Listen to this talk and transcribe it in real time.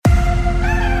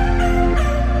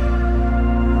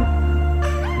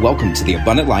Welcome to the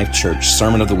Abundant Life Church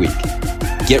Sermon of the Week.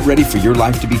 Get ready for your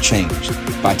life to be changed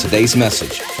by today's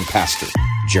message from Pastor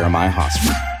Jeremiah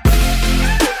Hosford.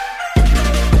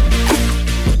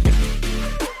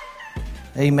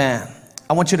 Amen.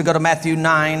 I want you to go to Matthew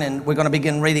 9, and we're going to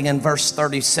begin reading in verse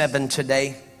 37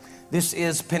 today. This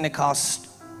is Pentecost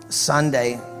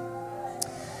Sunday.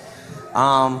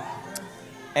 But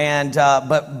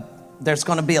there's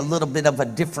going to be a little bit of a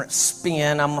different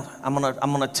spin. I'm going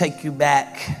to take you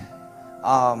back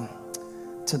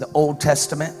to the Old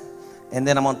Testament, and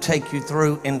then I'm going to take you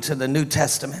through into the New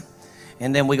Testament,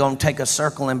 and then we're going to take a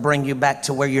circle and bring you back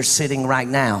to where you're sitting right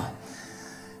now.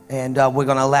 And we're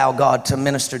going to allow God to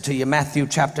minister to you. Matthew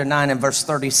chapter 9 and verse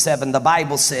 37, the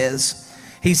Bible says,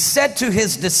 He said to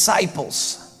His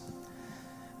disciples,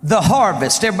 the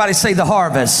harvest, everybody say the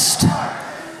harvest.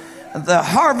 The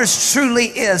harvest truly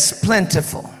is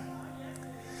plentiful.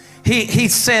 He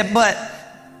said, but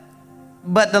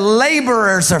the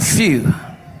laborers are few.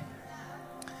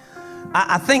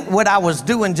 I think what I was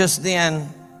doing just then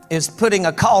is putting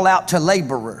a call out to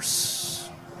laborers.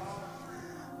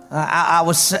 I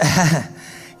was,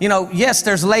 yes,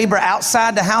 there's labor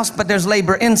outside the house, but there's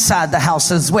labor inside the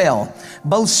house as well.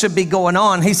 Both should be going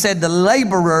on. He said the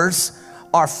laborers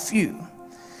are few.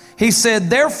 He said,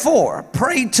 therefore,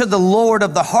 pray to the Lord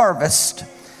of the harvest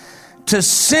to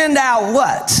send out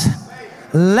what?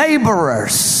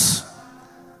 Laborers.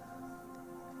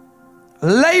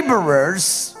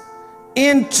 Laborers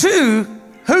into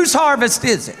whose harvest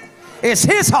is it? It's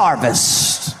His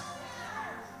harvest.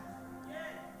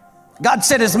 God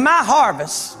said, it's my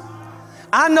harvest.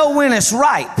 I know when it's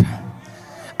ripe.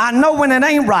 I know when it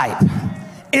ain't ripe.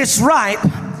 It's ripe.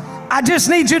 I just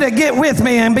need you to get with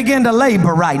me and begin to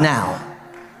labor right now.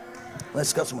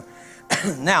 Let's go somewhere.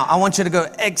 Now, I want you to go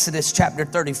to Exodus chapter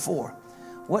 34.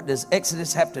 What does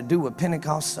Exodus have to do with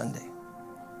Pentecost Sunday?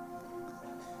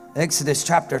 Exodus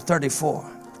chapter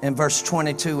 34 and verse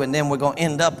 22, and then we're going to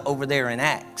end up over there in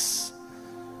Acts.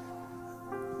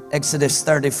 Exodus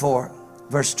 34,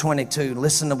 verse 22.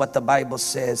 Listen to what the Bible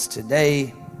says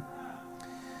today.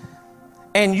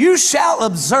 And you shall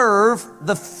observe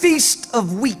the Feast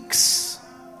of Weeks.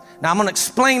 Now, I'm going to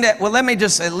explain that. Well, let me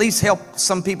just at least help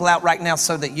some people out right now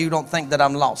so that you don't think that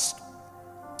I'm lost,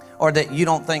 or that you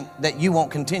don't think that you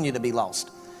won't continue to be lost.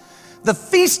 The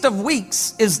Feast of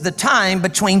Weeks is the time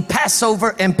between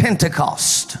Passover and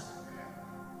Pentecost.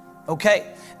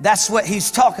 Okay? That's what he's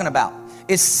talking about.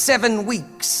 It's 7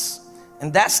 weeks.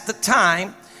 And that's the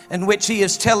time in which he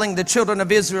is telling the children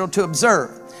of Israel to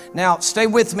observe. Now, stay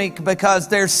with me because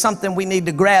there's something we need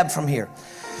to grab from here.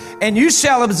 And you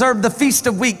shall observe the Feast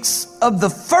of Weeks of the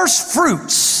first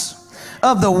fruits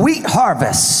of the wheat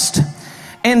harvest,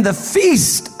 and the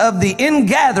feast of the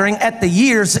ingathering at the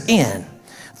year's end.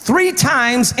 3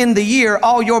 times in the year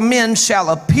all your men shall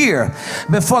appear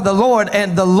before the Lord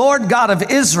and the Lord God of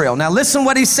Israel. Now listen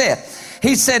what he said.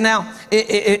 He said, now,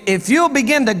 if you'll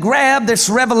begin to grab this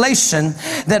revelation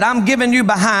that I'm giving you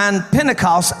behind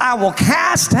Pentecost, I will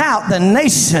cast out the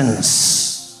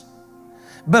nations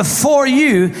before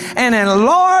you and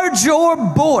enlarge your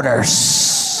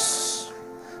borders.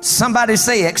 Somebody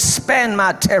say, expand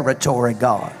my territory,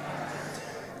 God.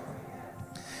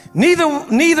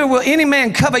 Neither will any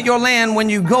man covet your land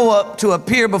when you go up to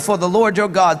appear before the Lord your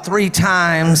God 3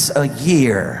 times a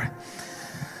year.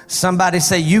 Somebody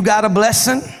say, you got a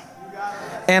blessing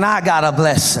and I got a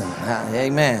blessing.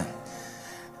 Amen.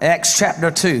 Acts chapter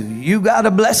 2. You got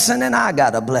a blessing and I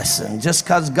got a blessing. Just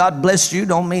because God blessed you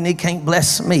don't mean He can't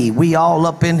bless me. We all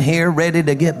up in here ready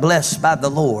to get blessed by the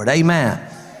Lord. Amen.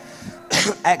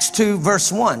 Acts 2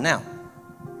 verse 1. Now,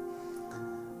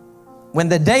 when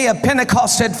the day of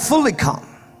Pentecost had fully come,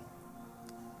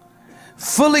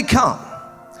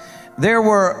 they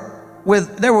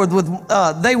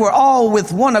were all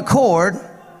with one accord,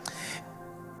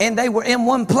 and they were in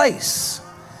one place.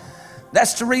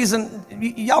 That's the reason,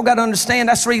 y'all got to understand,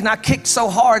 that's the reason I kicked so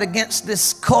hard against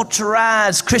this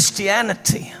culturized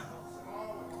Christianity.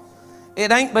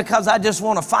 It ain't because I just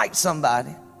want to fight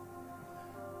somebody.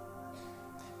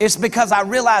 It's because I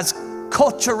realize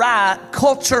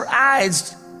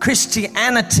culturized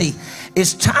Christianity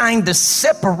is trying to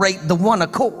separate the one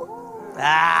accord.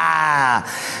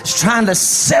 It's trying to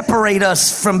separate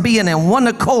us from being in one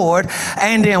accord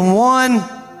and in one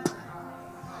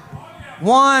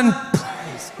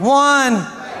place.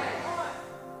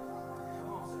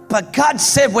 But God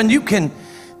said when you can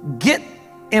get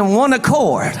in one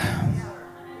accord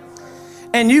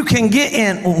and you can get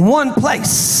in one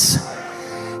place,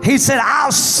 He said,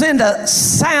 I'll send a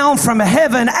sound from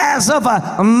heaven as of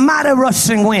a mighty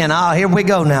rushing wind. Oh, here we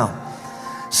go now.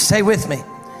 Stay with me.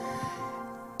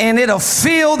 and it'll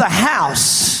fill the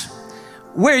house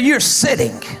where you're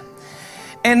sitting.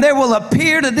 And there will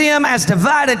appear to them as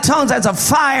divided tongues as a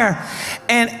fire,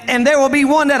 and there will be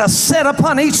one that'll set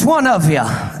upon each one of you.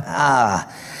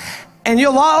 And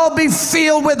you'll all be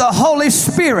filled with the Holy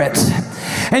Spirit.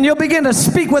 And you'll begin to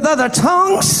speak with other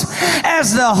tongues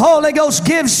as the Holy Ghost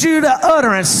gives you the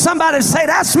utterance. Somebody say,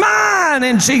 that's mine,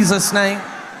 in Jesus' name.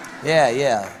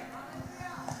 Yeah.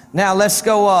 Now let's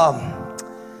go.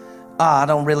 I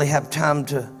don't really have time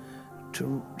to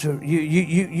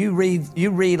you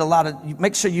read a lot of.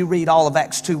 Make sure you read all of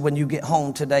Acts 2 when you get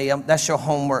home today. That's your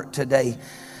homework today.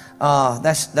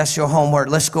 That's your homework.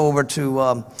 Let's go over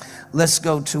to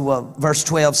verse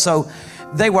 12. So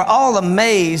they were all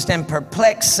amazed and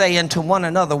perplexed, saying to one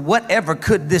another, whatever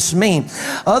could this mean?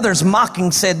 Others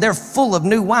mocking said, they're full of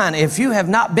new wine. If you have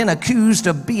not been accused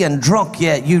of being drunk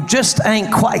yet, you just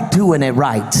ain't quite doing it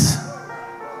right.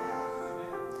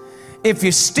 If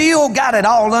you still got it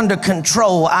all under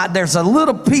control, there's a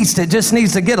little piece that just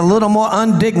needs to get a little more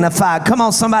undignified. Come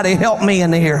on, somebody help me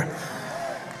in here.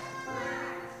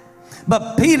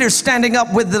 But Peter, standing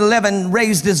up with the 11,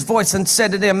 raised his voice and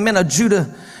said to them, men of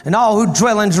Judah and all who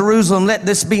dwell in Jerusalem, let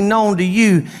this be known to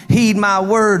you. Heed my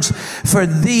words, for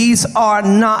these are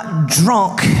not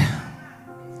drunk.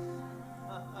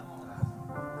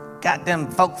 Got them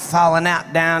folk falling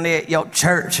out down there at your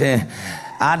church.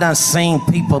 I done seen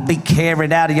people be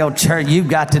carried out of your church. You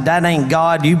got to, that ain't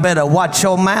God. You better watch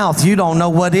your mouth. You don't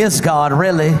know what is God,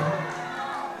 really.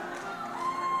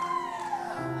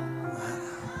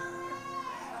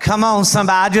 Come on,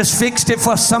 somebody. I just fixed it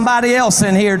for somebody else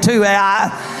in here, too.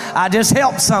 I just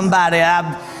helped somebody.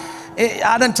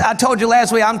 I told you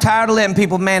last week, I'm tired of letting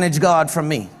people manage God for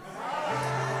me.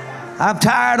 I'm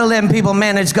tired of letting people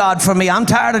manage God for me. I'm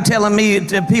tired of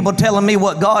people telling me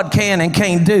what God can and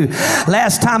can't do.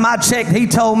 Last time I checked, he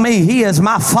told me he is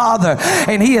my Father,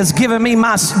 and he has given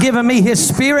me his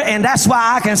Spirit, and that's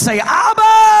why I can say,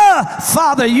 Abba,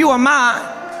 Father, you are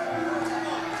mine.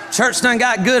 Church done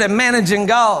got good at managing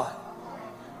God.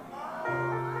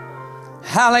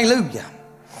 Hallelujah.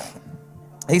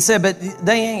 He said, but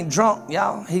they ain't drunk,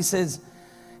 y'all. He said,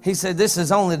 this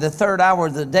is only the third hour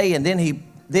of the day. And then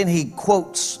he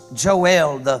quotes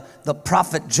Joel, the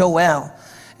prophet Joel.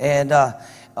 And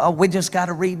we just got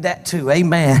to read that too.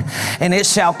 Amen. And it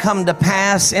shall come to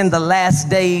pass in the last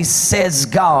days, says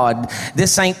God.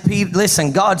 This ain't Pete.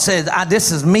 Listen, God says,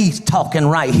 this is me talking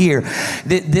right here.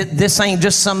 This ain't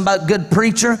just some good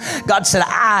preacher. God said,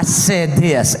 I said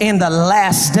this. In the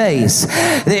last days,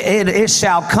 it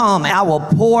shall come. I will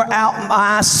pour out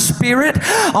my Spirit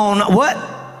on what?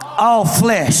 All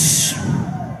flesh.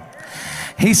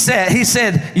 He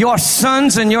said, your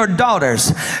sons and your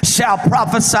daughters shall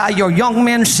prophesy, your young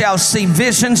men shall see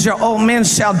visions, your old men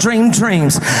shall dream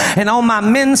dreams. And on my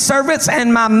men servants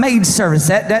and my maid servants,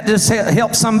 that just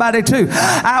helps somebody too.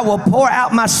 I will pour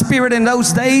out my Spirit in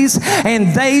those days,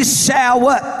 and they shall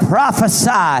what?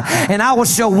 Prophesy. And I will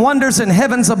show wonders in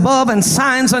heavens above and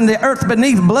signs on the earth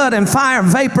beneath, blood and fire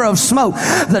and vapor of smoke.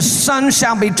 The sun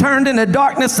shall be turned into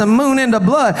darkness, the moon into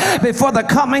blood, before the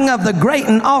coming of the great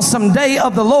and awesome day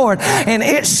of the Lord. And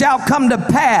it shall come to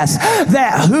pass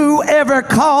that whoever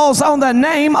calls on the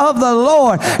name of the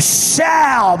Lord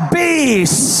shall be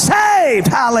saved.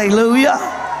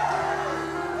 Hallelujah.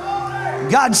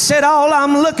 God said, all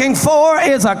I'm looking for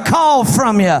is a call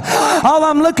from you. All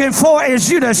I'm looking for is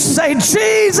you to say,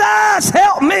 Jesus,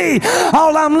 help me.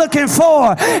 All I'm looking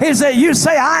for is that you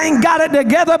say, I ain't got it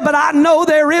together, but I know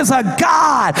there is a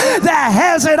God that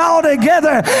has it all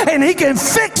together, and he can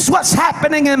fix what's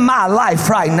happening in my life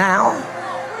right now.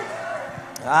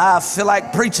 I feel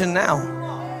like preaching now.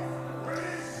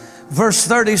 Verse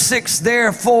 36,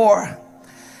 therefore,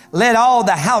 let all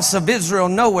the house of Israel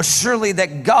know assuredly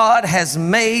that God has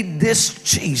made this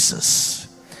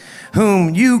Jesus,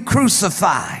 whom you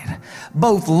crucified,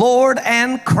 both Lord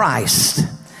and Christ.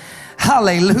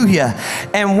 Hallelujah.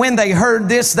 And when they heard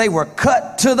this, they were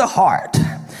cut to the heart.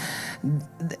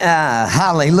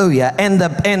 Hallelujah.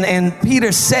 And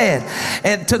Peter said,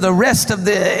 and to the rest of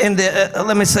they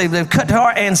cut to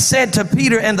heart and said to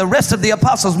Peter and the rest of the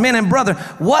apostles, men and brethren,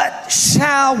 what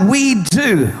shall we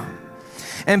do?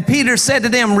 And Peter said to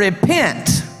them,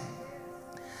 repent.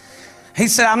 He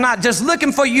said, I'm not just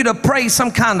looking for you to pray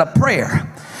some kind of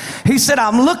prayer. He said,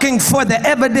 I'm looking for the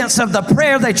evidence of the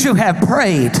prayer that you have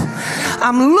prayed.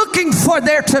 I'm looking for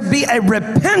there to be a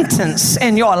repentance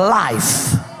in your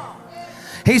life.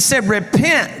 He said,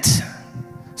 repent.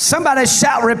 Somebody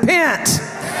shout, repent.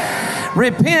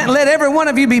 Repent, let every one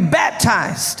of you be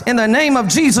baptized in the name of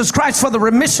Jesus Christ for the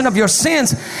remission of your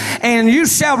sins, and you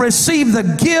shall receive the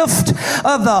gift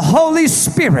of the Holy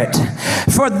Spirit.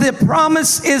 For the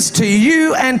promise is to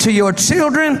you and to your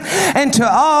children and to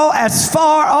all as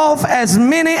far off as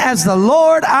many as the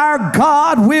Lord our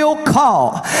God will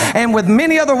call. And with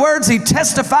many other words he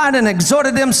testified and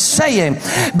exhorted them, saying,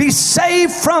 be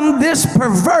saved from this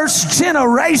perverse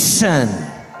generation.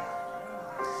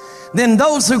 Then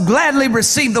those who gladly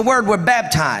received the word were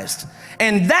baptized.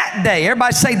 And that day,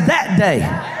 everybody say that day,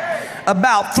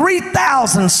 about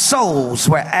 3,000 souls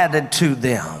were added to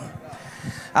them.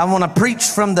 I want to preach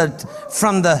from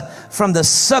the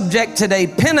subject today,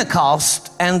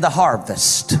 Pentecost and the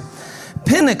harvest.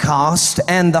 Pentecost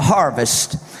and the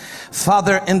harvest.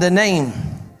 Father, in the name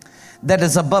that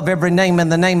is above every name, in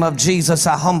the name of Jesus,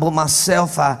 I humble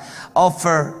myself. I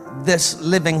offer this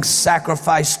living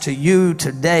sacrifice to you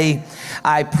today.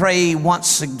 I pray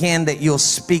once again that you'll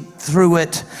speak through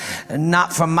it,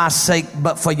 not for my sake,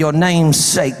 but for your name's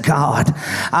sake, God.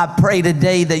 I pray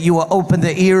today that you will open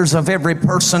the ears of every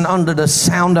person under the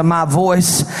sound of my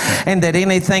voice, and that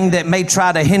anything that may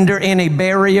try to hinder, any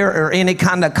barrier or any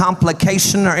kind of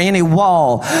complication or any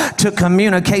wall to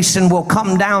communication will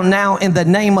come down now in the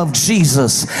name of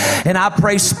Jesus. And I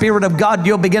pray, Spirit of God,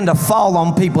 you'll begin to fall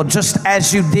on people just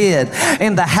as you did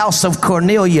in the house of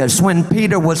Cornelius when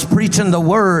Peter was preaching the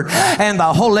word and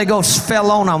the Holy Ghost fell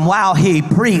on him while he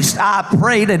preached. I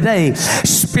pray today,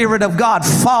 Spirit of God,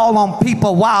 fall on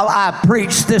people while I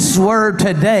preach this word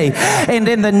today. And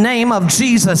in the name of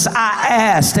Jesus, I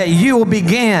ask that you will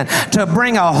begin to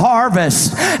bring a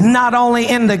harvest, not only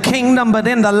in the kingdom, but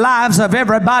in the lives of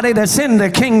everybody that's in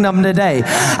the kingdom today.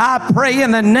 I pray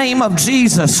in the name of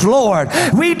Jesus, Lord,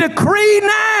 we decree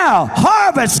now,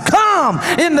 harvest come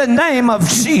in the name of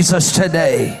Jesus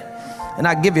today. And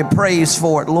I give you praise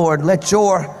for it, Lord. Let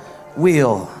your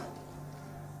will,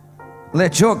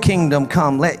 let your kingdom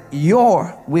come. Let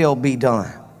your will be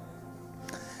done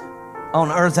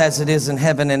on earth as it is in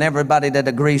heaven. And everybody that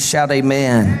agrees shout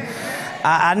amen.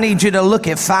 I need you to look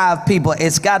at 5 people.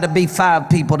 It's got to be 5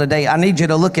 people today. I need you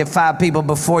to look at 5 people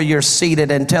before you're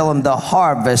seated and tell them the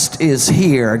harvest is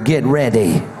here. Get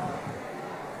ready.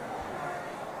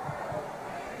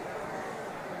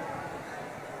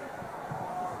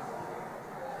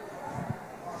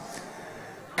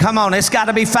 Come on, it's got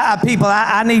to be 5 people.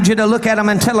 I need you to look at them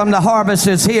and tell them the harvest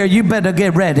is here. You better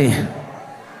get ready.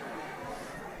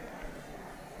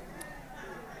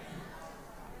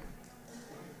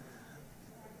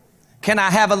 Can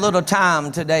I have a little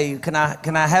time today? Can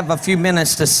I have a few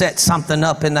minutes to set something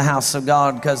up in the house of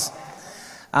God? Because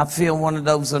I feel one of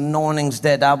those anointings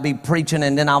that I'll be preaching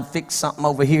and then I'll fix something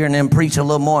over here and then preach a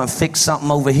little more and fix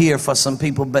something over here for some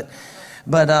people. But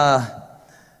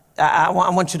I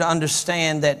want you to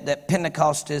understand that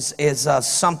Pentecost is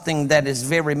something that is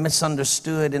very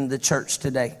misunderstood in the church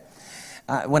today.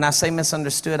 When I say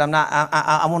misunderstood,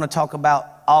 I want to talk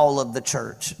about all of the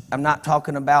church. I'm not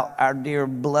talking about our dear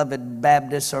beloved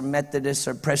Baptists or Methodists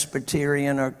or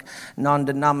Presbyterian or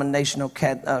non-denominational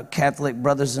Catholic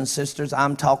brothers and sisters.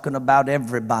 I'm talking about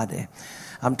everybody.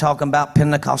 I'm talking about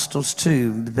Pentecostals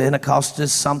too. Pentecost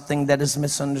is something that is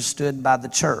misunderstood by the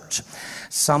church.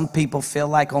 Some people feel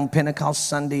like on Pentecost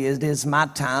Sunday it is my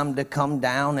time to come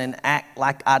down and act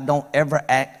like I don't ever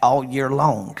act all year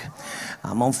long.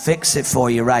 I'm going to fix it for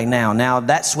you right now. Now,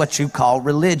 that's what you call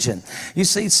religion. You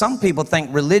see, some people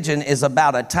think religion is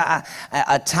about a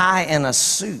tie and a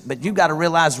suit. But you got to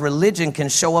realize religion can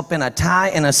show up in a tie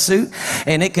and a suit,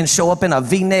 and it can show up in a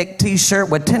V-neck T-shirt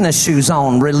with tennis shoes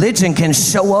on. Religion can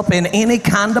show up in any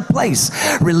kind of place.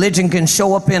 Religion can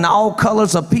show up in all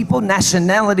colors of people,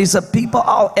 nationalities of people,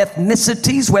 all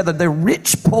ethnicities, whether they're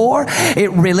rich, poor.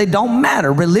 It really don't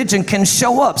matter. Religion can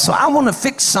show up. So I want to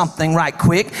fix something right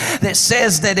quick that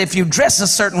says that if you dress a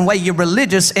certain way, you're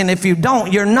religious, and if you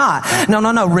don't, you're not. No.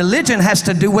 Religion has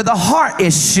to do with a heart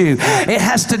issue. It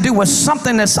has to do with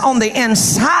something that's on the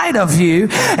inside of you,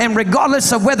 and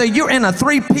regardless of whether you're in a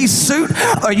 3-piece suit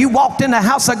or you walked in the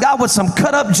house of God with some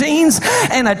cut-up jeans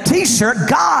and a T-shirt,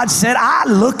 God said, I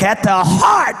look at the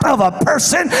heart of a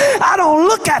person. I don't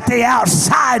look at the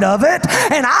outside of it,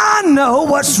 and I know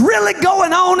what's really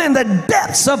going on in the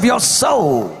depths of your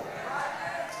soul.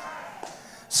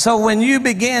 So when you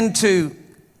begin to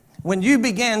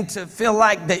feel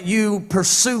like that you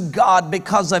pursue God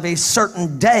because of a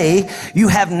certain day, you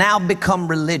have now become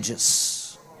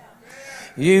religious.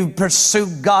 You pursue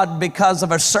God because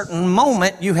of a certain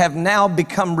moment, you have now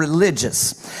become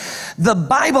religious. The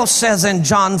Bible says in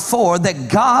John 4 that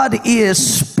God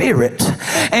is spirit. spirit.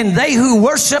 And they who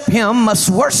worship him must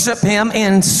worship him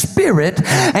in spirit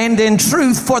and in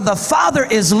truth, for the Father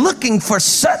is looking for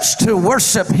such to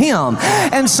worship him.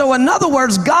 And so in other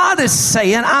words, God is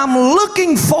saying, I'm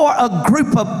looking for a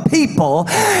group of people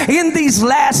in these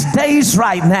last days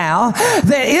right now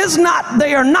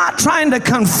they are not trying to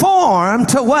conform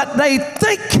to what they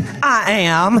think I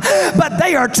am, but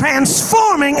they are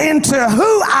transforming into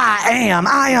who I am.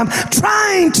 I am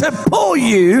trying to pull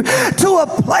you to a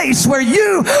place where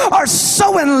you are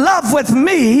so in love with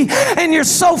me and you're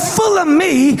so full of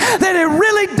me that it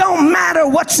really don't matter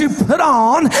what you put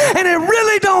on, and it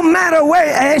really don't matter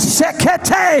where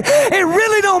it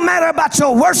really don't matter about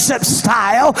your worship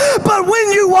style, but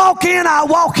when you walk in, I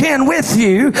walk in with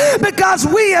you because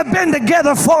we have been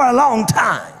together for a long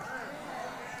time.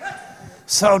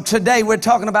 So today we're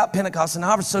talking about Pentecost and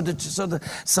harvest. So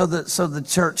the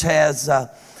church has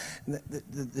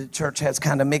the church has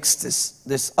kind of mixed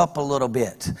this up a little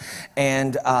bit,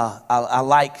 and I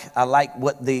like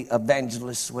what the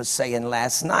evangelist was saying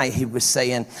last night. He was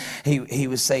saying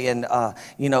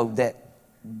that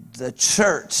the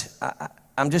church.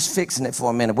 I'm just fixing it for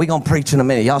a minute. We're gonna preach in a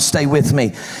minute. Y'all stay with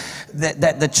me.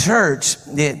 That the church,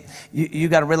 you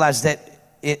got to realize that.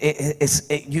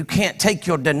 You can't take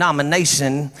your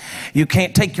denomination. You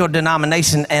can't take your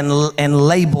denomination and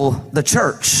label the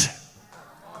church.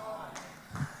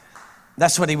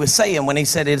 That's what he was saying when he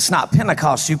said it's not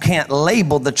Pentecost. You can't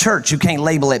label the church. You can't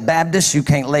label it Baptist. You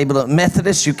can't label it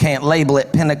Methodist. You can't label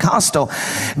it Pentecostal,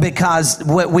 because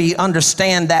what we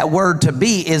understand that word to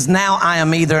be is now I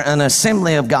am either an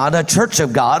assembly of God, a church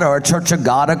of God, or a church of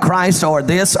God of Christ, or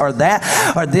this or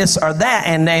that, or this or that.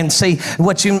 And see,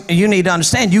 what you need to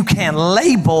understand, you can't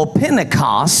label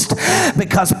Pentecost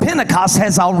because Pentecost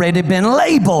has already been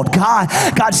labeled.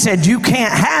 God said you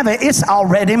can't have it. It's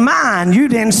already mine. You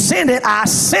didn't send it. I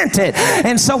sent it.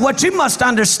 And so what you must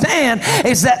understand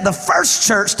is that the first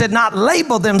church did not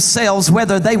label themselves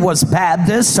whether they was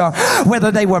Baptist or whether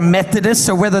they were Methodist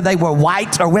or whether they were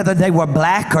white or whether they were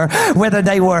black or whether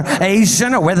they were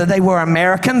Asian or whether they were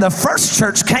American. The first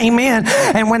church came in,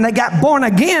 and when they got born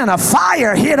again, a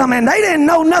fire hit them, and they didn't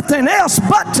know nothing else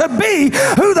but to be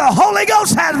who the Holy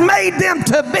Ghost had made them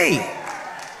to be.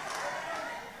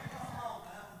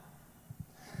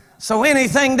 So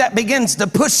anything that begins to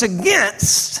push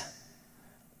against,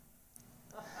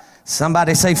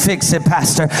 somebody say, fix it,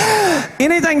 Pastor.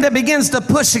 Anything that begins to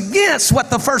push against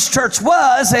what the first church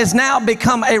was has now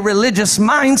become a religious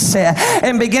mindset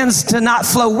and begins to not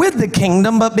flow with the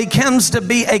kingdom, but becomes to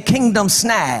be a kingdom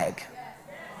snag.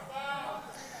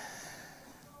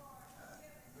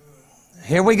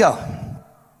 Here we go.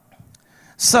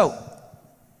 So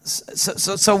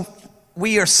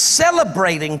we are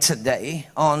celebrating today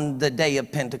on the day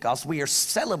of Pentecost. We are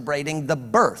celebrating the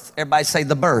birth. Everybody say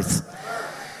the birth.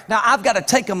 Now, I've got to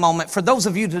take a moment. For those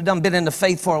of you that have done been in the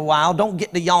faith for a while, don't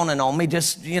get the yawning on me.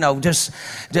 Just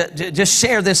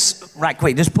share this right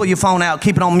quick. Just pull your phone out,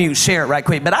 keep it on mute, share it right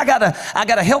quick. But I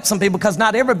gotta help some people because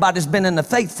not everybody's been in the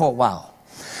faith for a while.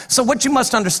 So what you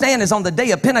must understand is on the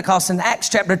day of Pentecost in Acts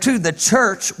chapter 2, the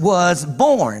church was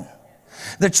born.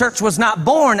 The church was not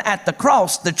born at the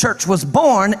cross. The church was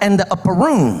born in the upper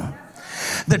room.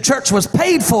 The church was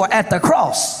paid for at the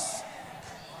cross,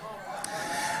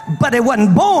 but it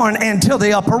wasn't born until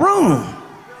the upper room.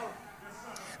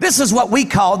 This is what we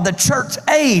call the church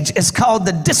age. It's called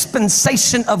the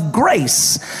dispensation of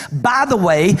grace. By the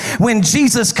way, when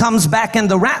Jesus comes back in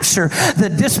the rapture, the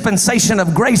dispensation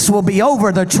of grace will be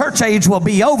over. The church age will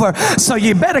be over. So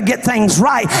you better get things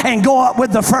right and go up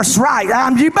with the first right.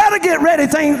 You better get ready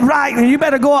things right, and you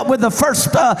better go up with the first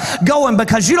going,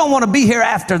 because you don't want to be here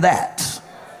after that.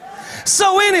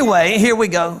 So anyway, here we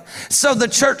go. So the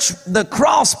church, the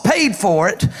cross paid for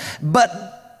it,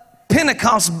 but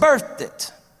Pentecost birthed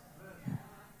it.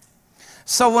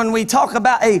 So when we talk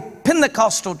about a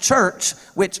Pentecostal church,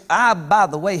 which I, by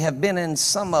the way, have been in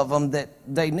some of them, that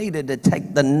they needed to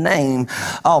take the name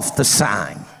off the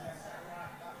sign.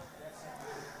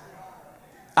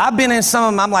 I've been in some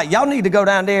of them. I'm like, y'all need to go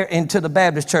down there into the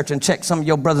Baptist church and check some of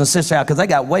your brothers and sisters out, because they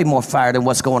got way more fire than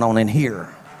what's going on in here.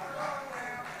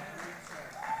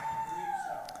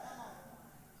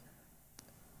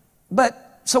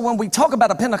 But so when we talk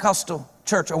about a Pentecostal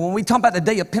church, or when we talk about the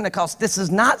day of Pentecost, this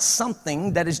is not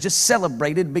something that is just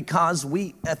celebrated because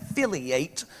we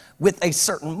affiliate with a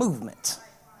certain movement.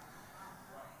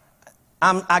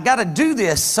 I got to do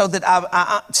this so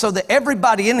that so that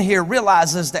everybody in here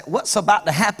realizes that what's about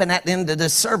to happen at the end of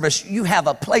this service, you have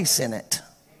a place in it.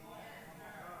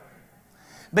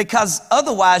 Because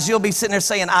otherwise you'll be sitting there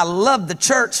saying, I love the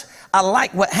church, I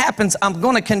like what happens. I'm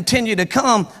going to continue to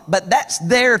come, but that's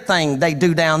their thing they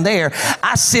do down there.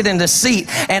 I sit in the seat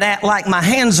and act like my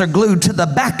hands are glued to the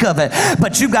back of it.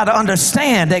 But you got to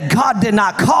understand that God did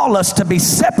not call us to be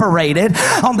separated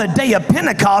on the day of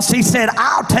Pentecost. He said,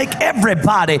 I'll take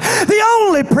everybody. The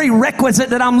only prerequisite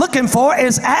that I'm looking for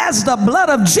is as the blood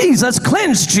of Jesus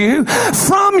cleansed you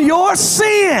from your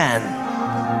sin.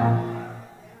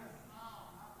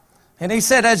 And he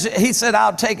said,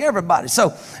 I'll take everybody.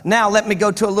 So now let me go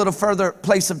to a little further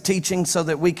place of teaching so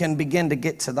that we can begin to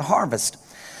get to the harvest.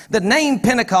 The name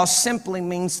Pentecost simply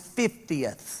means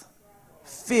 50th.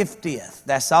 50th.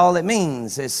 That's all it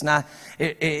means. It's not.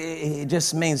 It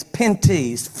just means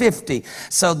Pentes, 50.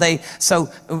 So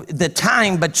the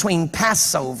time between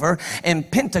Passover and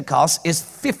Pentecost is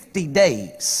 50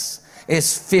 days.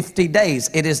 It's 50 days.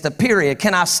 It is the period.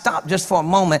 Can I stop just for a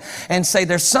moment and say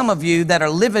there's some of you that are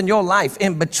living your life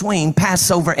in between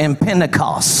Passover and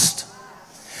Pentecost.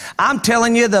 I'm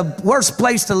telling you, the worst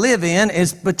place to live in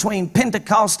is between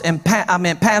Pentecost and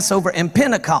Passover and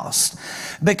Pentecost,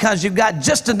 because you've got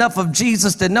just enough of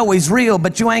Jesus to know he's real,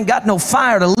 but you ain't got no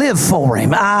fire to live for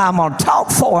him. I'm going to talk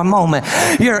for a moment.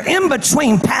 You're in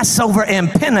between Passover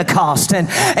and Pentecost,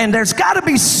 and there's got to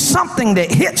be something that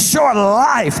hits your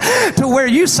life to where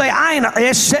you say, I'm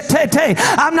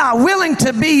not willing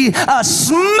to be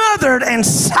smothered and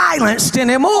silenced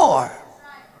anymore.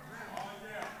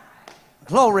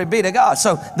 Glory be to God.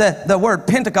 So the word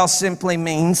Pentecost simply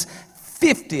means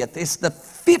 50th. It's the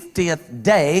 50th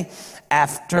day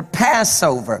after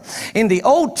Passover. In the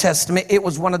Old Testament, it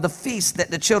was one of the feasts that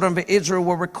the children of Israel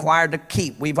were required to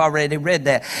keep. We've already read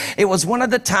that. It was one of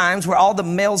the times where all the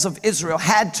males of Israel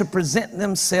had to present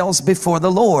themselves before the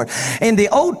Lord. In the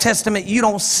Old Testament, you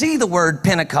don't see the word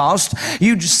Pentecost.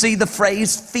 You just see the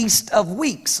phrase Feast of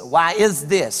Weeks. Why is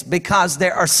this? Because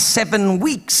there are 7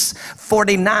 weeks,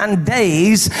 49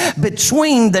 days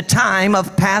between the time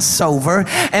of Passover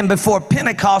and before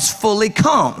Pentecost fully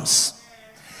comes.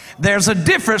 There's a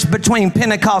difference between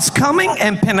Pentecost coming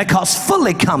and Pentecost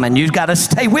fully coming. You've got to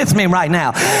stay with me right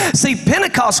now. See,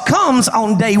 Pentecost comes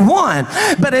on day 1,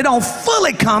 but it don't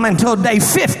fully come until day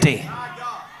 50.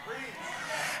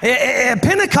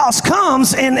 Pentecost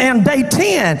comes in day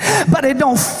 10, but it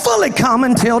don't fully come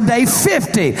until day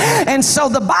 50. And so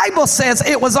the Bible says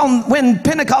it was on when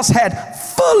Pentecost had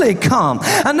fully come.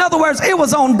 In other words, it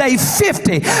was on day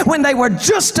 50 when they were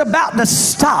just about to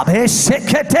stop,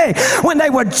 when they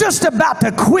were just about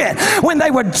to quit, when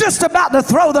they were just about to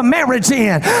throw the marriage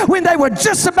in, when they were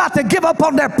just about to give up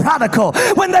on their prodigal,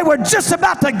 when they were just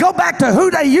about to go back to who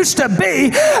they used to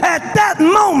be. At that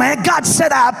moment, God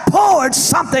said, I poured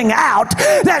something out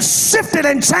that shifted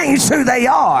and changed who they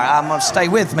are. I'm going to stay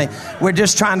with me. We're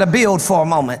just trying to build for a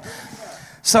moment.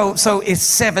 So it's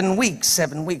 7 weeks,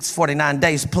 49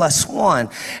 days plus 1.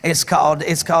 It's called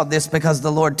this because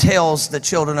the Lord tells the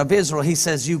children of Israel, he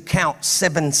says, you count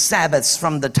 7 Sabbaths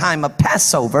from the time of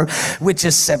Passover, which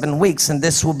is 7 weeks. And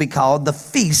this will be called the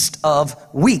Feast of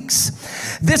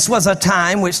Weeks. This was a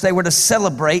time which they were to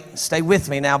celebrate. Stay with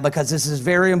me now because this is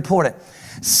very important.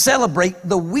 Celebrate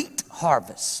the wheat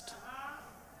harvest.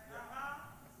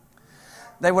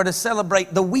 They were to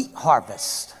celebrate the wheat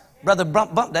harvest. Brother,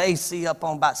 bump the AC up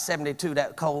on about 72.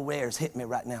 That cold air is hitting me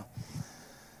right now.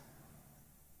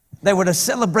 They were to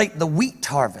celebrate the wheat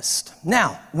harvest.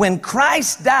 Now, when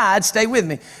Christ died, stay with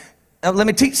me. Let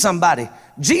me teach somebody.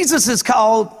 Jesus is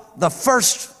called the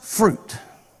first fruit.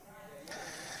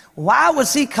 Why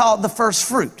was he called the first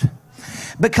fruit?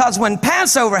 Because when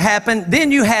Passover happened,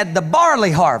 then you had the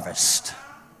barley harvest.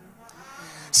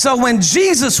 So when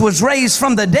Jesus was raised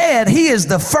from the dead, he is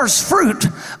the first fruit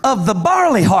of the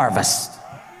barley harvest.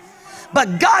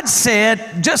 But God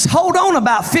said, just hold on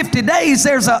about 50 days,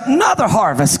 there's another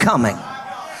harvest coming.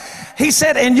 He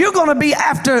said, and you're going to be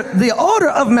after the order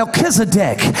of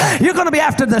Melchizedek. You're going to be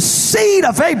after the seed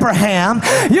of Abraham.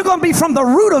 You're going to be from the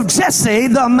root of Jesse,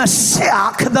 the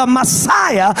Messiah, the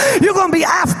Messiah. You're going to be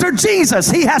after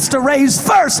Jesus. He has to raise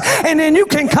first, and then you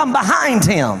can come behind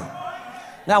him.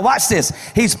 Now watch this.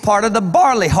 He's part of the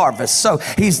barley harvest. So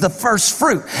he's the first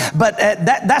fruit. But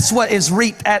that's what is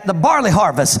reaped at the barley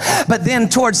harvest. But then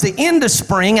towards the end of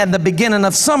spring and the beginning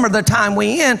of summer, the time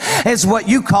we in, is what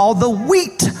you call the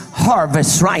wheat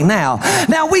harvest right now.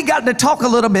 Now we got to talk a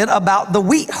little bit about the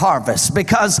wheat harvest,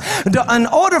 because in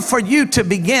order for you to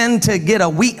begin to get a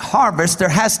wheat harvest, there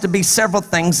has to be several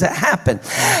things that happen.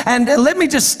 And let me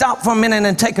just stop for a minute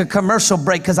and take a commercial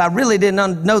break, because I really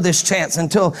didn't know this chance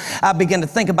until I began to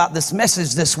think about this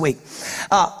message this week.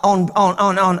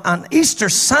 On Easter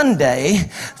Sunday,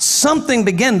 something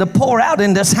began to pour out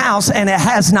in this house, and it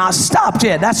has not stopped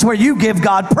yet. That's where you give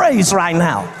God praise right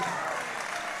now.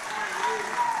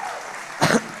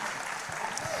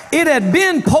 It had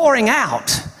been pouring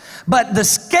out, but the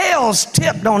scales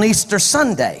tipped on Easter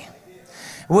Sunday.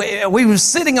 We were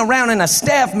sitting around in a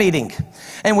staff meeting,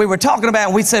 and we were talking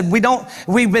about, we said,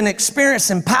 we've been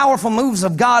experiencing powerful moves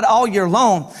of God all year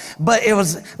long, but it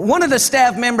was, one of the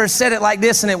staff members said it like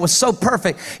this, and it was so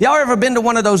perfect. Y'all ever been to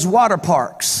one of those water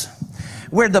parks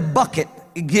where the bucket,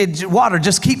 water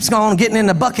just keeps on getting in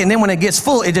the bucket, and then when it gets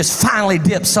full, it just finally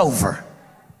dips over?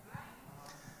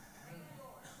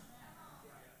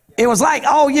 It was like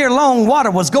all year long,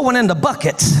 water was going in the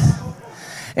buckets.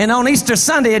 And on Easter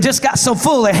Sunday, it just got so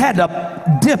full, it had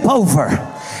to dip over.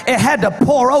 It had to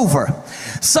pour over.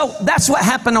 So that's what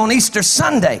happened on Easter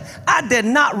Sunday. I did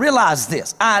not realize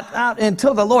this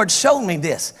until the Lord showed me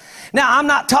this. Now, I'm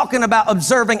not talking about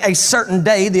observing a certain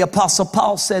day. The Apostle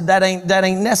Paul said that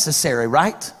ain't necessary,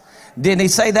 right? Didn't he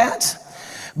say that?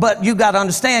 But you got to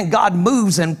understand, God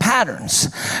moves in patterns.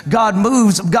 God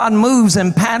moves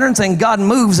in patterns, and God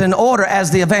moves in order,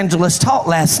 as the evangelist taught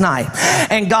last night.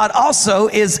 And God also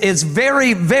is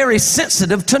very, very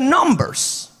sensitive to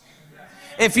numbers.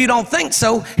 If you don't think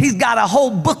so, he's got a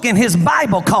whole book in his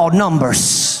Bible called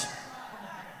Numbers.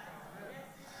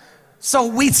 So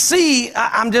we see,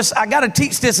 I got to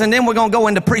teach this, and then we're going to go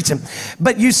into preaching.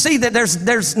 But you see that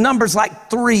there's numbers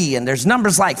like 3, and there's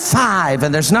numbers like 5,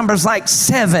 and there's numbers like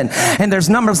 7, and there's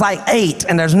numbers like 8,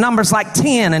 and there's numbers like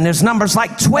 10, and there's numbers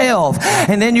like 12.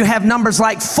 And then you have numbers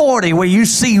like 40, where you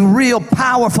see real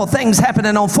powerful things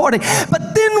happening on 40.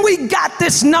 But then we got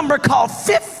this number called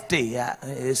 50.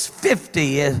 It's 50.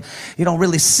 You don't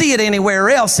really see it anywhere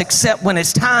else except when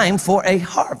it's time for a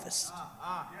harvest.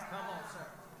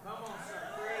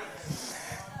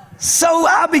 So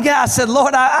I said,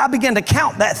 Lord, I began to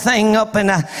count that thing up,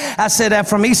 and I said,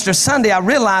 from Easter Sunday, I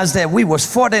realized that we was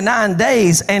 49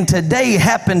 days, and today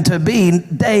happened to be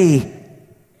day.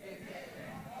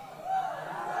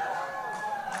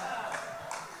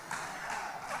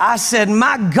 I said,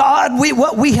 my God,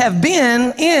 what we have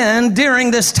been in during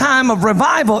this time of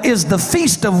revival is the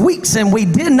Feast of Weeks, and we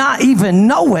did not even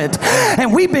know it.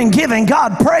 And we've been giving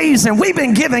God praise, and we've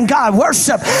been giving God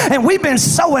worship, and we've been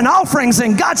sowing offerings,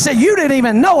 and God said, you didn't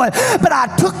even know it, but I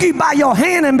took you by your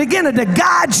hand and began to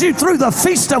guide you through the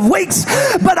Feast of Weeks.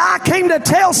 But I came to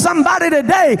tell somebody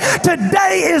today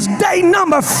is day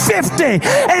number 50,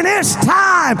 and it's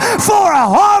time for a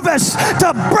harvest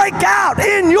to break out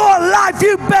in your life.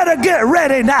 You better get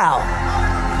ready now.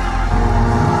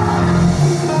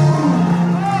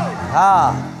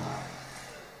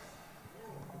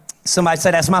 Somebody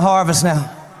say, that's my harvest now.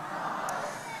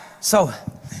 So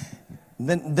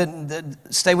then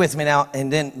stay with me now,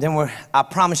 and then I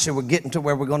promise you we're getting to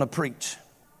where we're going to preach.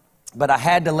 But I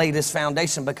had to lay this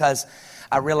foundation because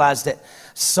I realized that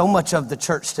so much of the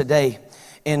church today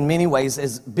in many ways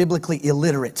is biblically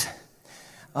illiterate.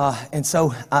 And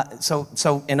so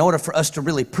in order for us to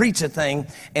really preach a thing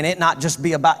and it not just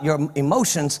be about your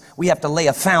emotions, we have to lay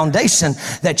a foundation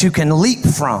that you can leap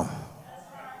from.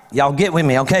 Y'all get with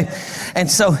me, okay?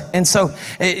 And so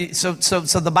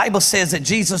the Bible says that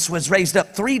Jesus was raised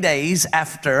up 3 days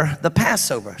after the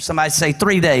Passover. Somebody say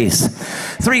 3 days.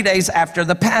 3 days after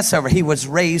the Passover, he was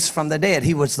raised from the dead.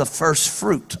 He was the first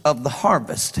fruit of the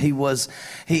harvest. He was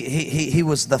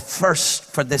the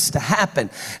first for this to happen.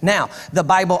 Now, the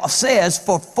Bible says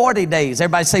for 40 days,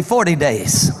 everybody say 40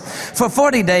 days. For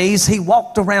 40 days, he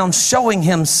walked around showing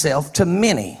himself to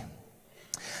many.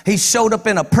 He showed up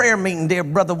in a prayer meeting, dear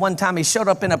brother. One time he showed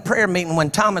up in a prayer meeting when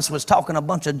Thomas was talking a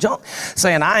bunch of junk,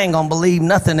 saying, I ain't gonna believe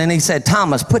nothing. And he said,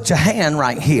 Thomas, put your hand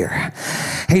right here.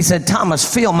 He said,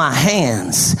 Thomas, feel my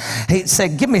hands. He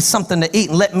said, give me something to eat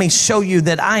and let me show you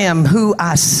that I am who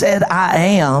I said I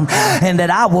am, and that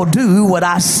I will do what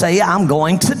I say I'm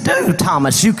going to do.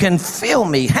 Thomas, you can feel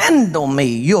me, handle me.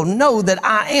 You'll know that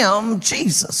I am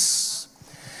Jesus.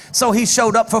 So he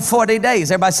showed up for 40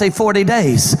 days. Everybody say 40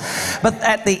 days. But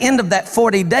at the end of that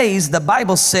 40 days, the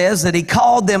Bible says that he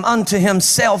called them unto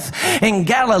himself in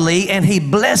Galilee, and he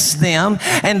blessed them.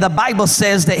 And the Bible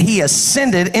says that he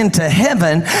ascended into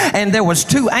heaven, and there was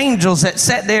 2 angels that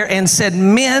sat there and said,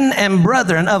 men and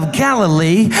brethren of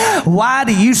Galilee, why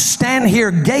do you stand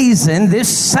here gazing? This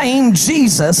same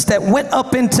Jesus that went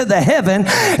up into the heaven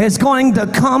is going to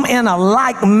come in a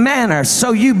like manner.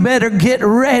 So you better get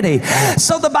ready.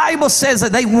 So the Bible Bible says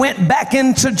that they went back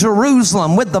into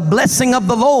Jerusalem with the blessing of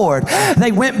the Lord.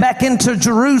 They went back into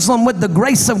Jerusalem with the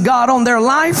grace of God on their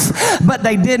life, but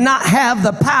they did not have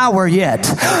the power yet.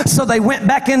 So they went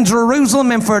back in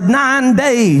Jerusalem, and for 9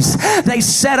 days they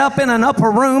set up in an upper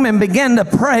room and began to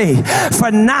pray. For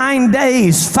 9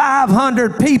 days,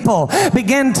 500 people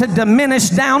began to diminish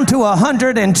down to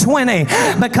 120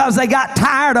 because they got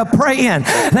tired of praying.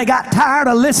 They got tired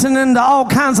of listening to all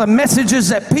kinds of messages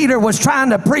that Peter was trying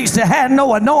to preach that had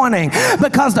no anointing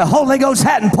because the Holy Ghost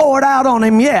hadn't poured out on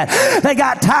him yet. They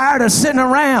got tired of sitting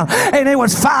around, and it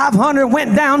was 500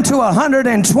 went down to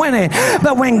 120.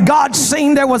 But when God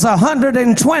seen there was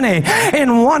 120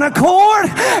 in one accord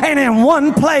and in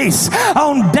one place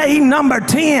on day number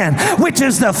 10, which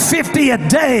is the 50th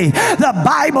day, the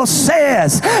Bible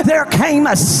says there came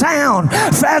a sound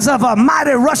as of a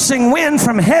mighty rushing wind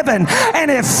from heaven, and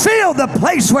it filled the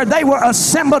place where they were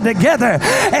assembled together,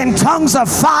 and tongues of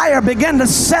fire began to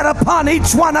set upon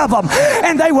each one of them,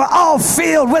 and they were all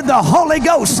filled with the Holy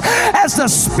Ghost as the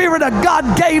Spirit of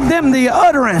God gave them the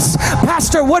utterance.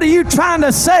 Pastor, what are you trying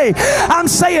to say? I'm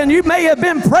saying you may have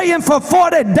been praying for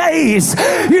 40 days.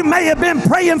 You may have been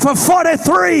praying for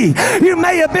 43. You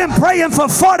may have been praying for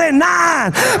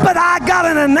 49. But I got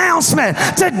an announcement.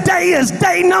 Today is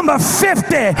day number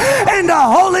 50, and the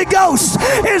Holy Ghost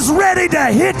is ready to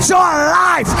hit your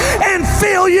life and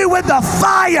fill you with the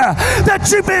fire that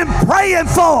you've been praying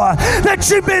for, that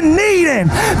you've been needing,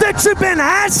 that you've been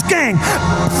asking.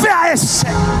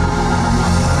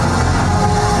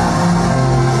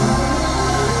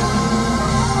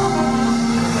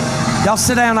 Y'all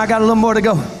sit down. I got a little more to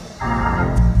go.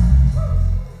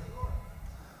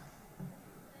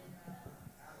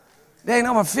 Day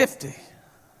number 50.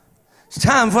 It's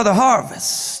time for the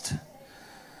harvest.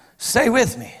 Stay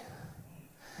with me.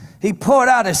 He poured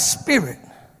out his Spirit.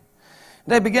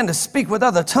 They began to speak with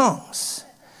other tongues.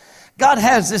 God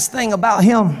has this thing about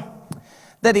him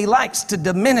that he likes to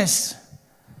diminish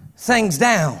things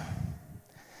down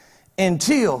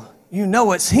until you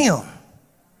know it's him.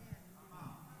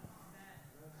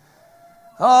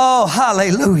 Oh,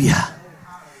 hallelujah.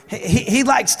 He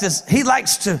likes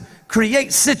to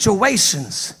create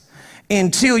situations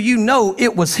until you know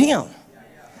it was him.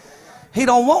 He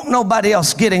don't want nobody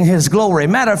else getting his glory.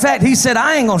 Matter of fact, he said,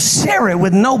 I ain't gonna share it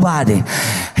with nobody.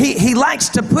 He likes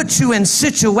to put you in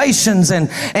situations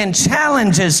and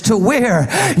challenges to where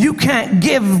you can't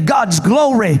give God's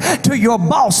glory to your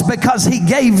boss because he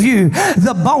gave you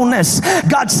the bonus.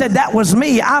 God said, that was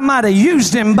me. I might have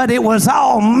used him, but it was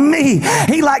all me.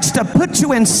 He likes to put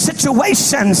you in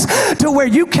situations to where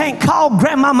you can't call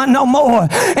grandmama no more,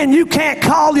 and you can't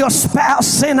call your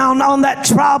spouse in on that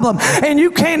problem, and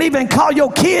you can't even call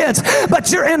your kids,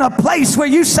 but you're in a place where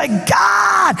you say,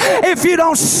 God, if you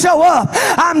don't show up,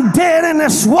 I'm dead in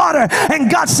this water. And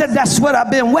God said, that's what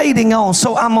I've been waiting on.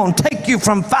 So I'm going to take you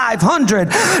from 500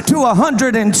 to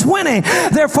 120.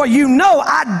 Therefore, you know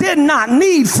I did not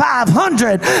need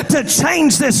 500 to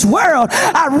change this world.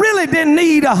 I really didn't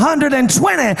need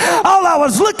 120. All I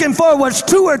was looking for was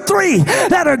 2 or 3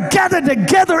 that are gathered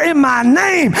together in my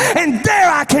name, and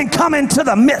there I can come into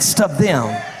the midst of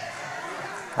them.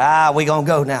 We're going to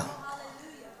go now.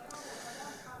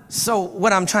 So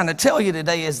what I'm trying to tell you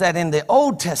today is that in the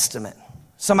Old Testament,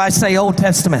 somebody say Old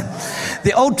Testament.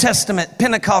 The Old Testament,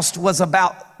 Pentecost was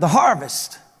about the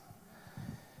harvest.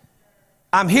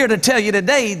 I'm here to tell you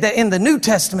today that in the New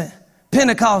Testament,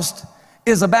 Pentecost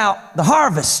is about the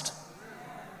harvest.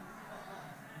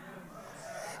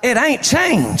 It ain't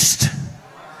changed.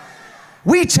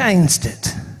 We changed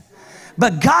it.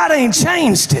 But God ain't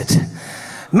changed it.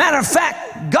 Matter of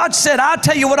fact, God said, I'll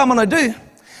tell you what I'm going to do.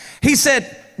 He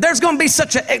said, there's going to be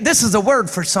this is a word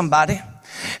for somebody.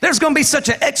 There's going to be such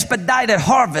an expedited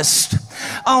harvest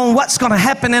on what's going to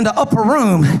happen in the upper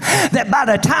room that by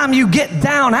the time you get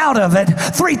down out of it,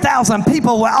 3,000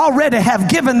 people will already have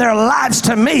given their lives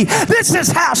to me. This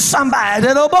is how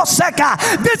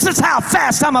this is how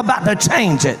fast I'm about to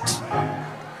change it.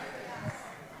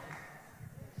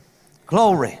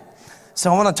 Glory.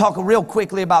 So I want to talk real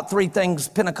quickly about 3 things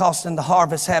Pentecost and the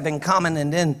harvest have in common,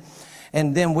 and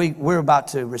then we're about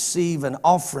to receive an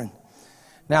offering.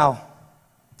 Now,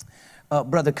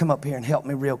 brother, come up here and help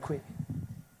me real quick.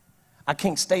 I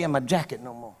can't stay in my jacket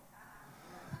no more.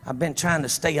 I've been trying to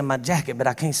stay in my jacket, but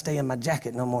I can't stay in my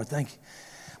jacket no more. Thank you.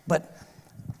 But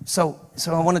so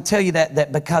I want to tell you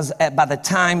that because by the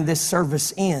time this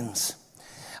service ends,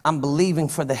 I'm believing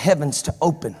for the heavens to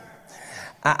open.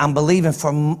 I'm believing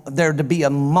for there to be a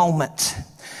moment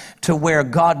to where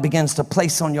God begins to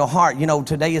place on your heart. You know,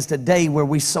 today is the day where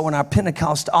we sow in our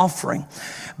Pentecost offering.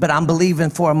 But I'm believing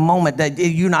for a moment that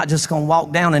you're not just going to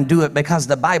walk down and do it because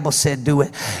the Bible said do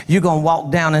it. You're going to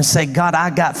walk down and say, God, I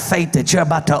got faith that you're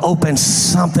about to open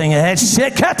something.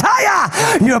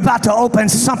 You're about to open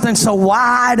something so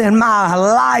wide in my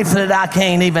life that I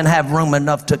can't even have room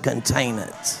enough to contain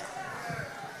it.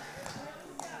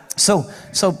 So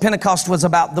Pentecost was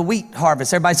about the wheat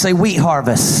harvest. Everybody say wheat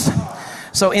harvest.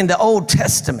 So in the Old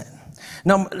Testament,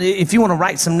 now if you want to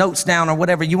write some notes down or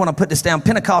whatever, you want to put this down.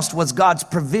 Pentecost was God's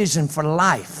provision for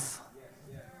life.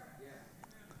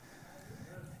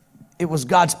 It was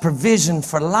God's provision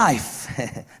for life.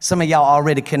 Some of y'all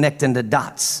already connecting the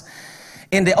dots.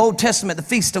 In the Old Testament, the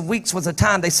Feast of Weeks was a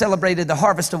time they celebrated the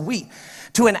harvest of wheat.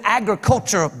 To an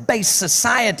agriculture-based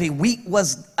society, wheat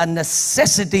was a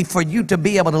necessity for you to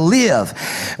be able to live.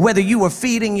 Whether you were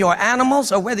feeding your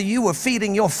animals or whether you were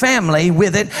feeding your family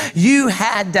with it, you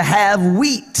had to have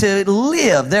wheat to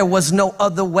live. There was no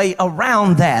other way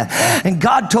around that. And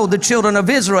God told the children of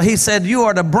Israel, he said, you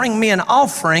are to bring me an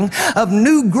offering of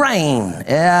new grain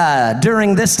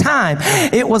during this time.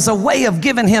 It was a way of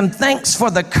giving him thanks for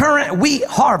the current wheat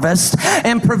harvest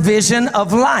and provision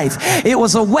of life. It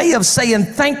was a way of saying,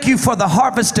 thank you for the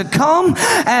harvest to come,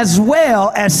 as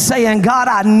well as saying, God,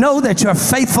 I know that you're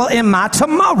faithful in my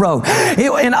tomorrow.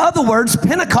 In other words,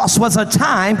 Pentecost was a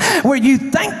time where you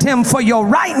thanked him for your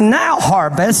right now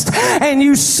harvest, and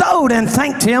you sowed and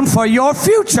thanked him for your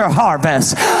future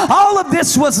harvest. All of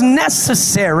this was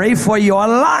necessary for your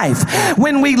life.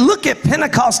 When we look at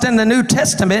Pentecost in the New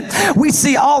Testament, we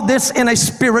see all this in a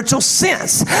spiritual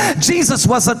sense. Jesus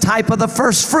was a type of the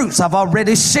first fruits. I've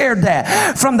already shared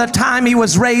that. From the time he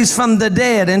was raised from the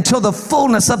dead until the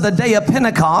fullness of the day of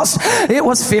Pentecost, it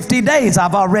was 50 days.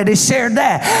 I've already shared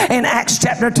that. In Acts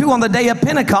chapter 2, on the day of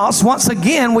Pentecost, once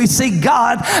again, we see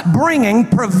God bringing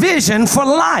provision for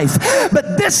life.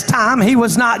 But this time, he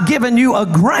was not giving you a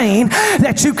grain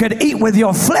that you could eat with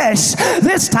your flesh.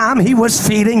 This time, he was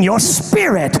feeding your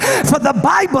spirit. For the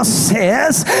Bible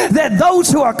says that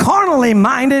those who are carnally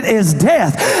minded is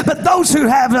death, but those who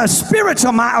have a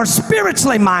spiritual mind or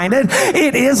spiritually minded,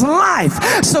 it is life.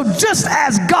 So just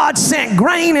as God sent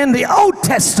grain in the Old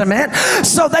Testament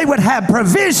so they would have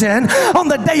provision, on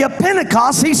the day of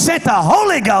Pentecost, he sent the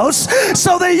Holy Ghost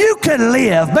so that you could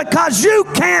live, because you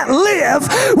can't live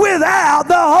without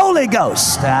the Holy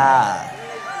Ghost.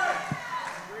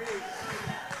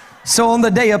 So on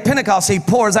the day of Pentecost, he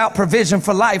pours out provision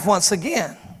for life once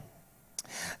again.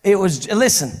 It was,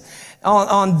 listen,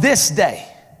 on this day,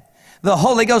 the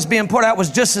Holy Ghost being poured out was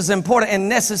just as important and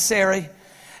necessary.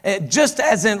 Just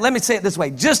as in, let me say it this way,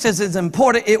 just as it's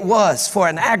important it was for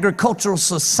an agricultural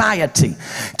society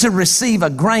to receive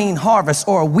a grain harvest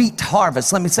or a wheat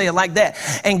harvest, let me say it like that,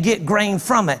 and get grain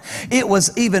from it. It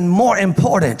was even more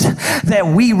important that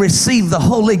we receive the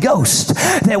Holy Ghost,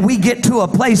 that we get to a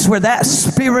place where that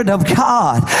Spirit of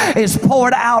God is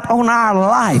poured out on our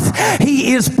life.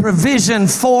 He is provision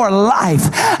for life.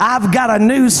 I've got a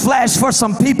news flash for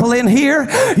some people in here.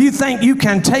 You think you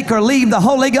can take or leave the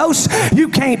Holy Ghost? You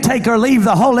can't take or leave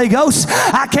the Holy Ghost.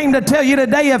 I came to tell you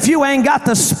today, if you ain't got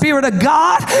the Spirit of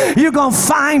God, you're going to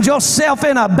find yourself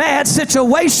in a bad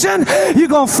situation. You're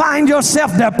going to find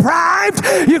yourself deprived.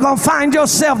 You're going to find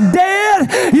yourself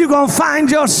dead. You're going to find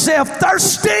yourself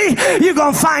thirsty. You're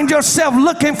going to find yourself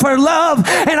looking for love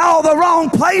in all the wrong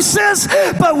places.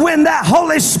 But when that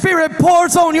Holy Spirit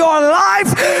pours on your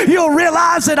life, you'll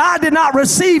realize that I did not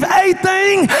receive a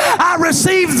thing. I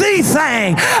received the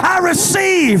thing. I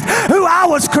received who I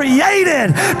was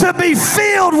created to be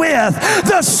filled with,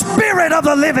 the Spirit of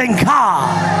the living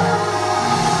God.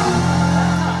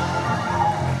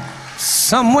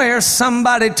 Somewhere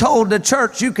somebody told the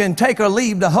church you can take or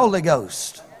leave the Holy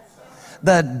Ghost.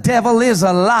 The devil is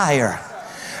a liar.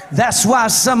 That's why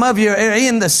some of you are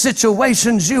in the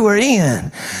situations you are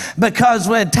in. Because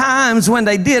when times when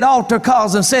they did altar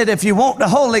calls and said, if you want the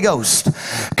Holy Ghost,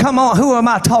 come on. Who am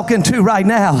I talking to right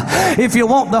now? If you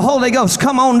want the Holy Ghost,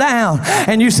 come on down.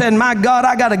 And you said, my God,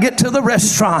 I got to get to the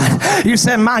restaurant. You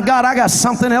said, my God, I got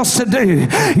something else to do.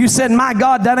 You said, my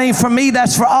God, that ain't for me.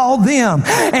 That's for all them.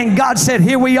 And God said,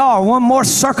 here we are. One more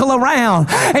circle around.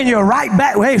 And you're right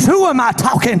back. Hey, who am I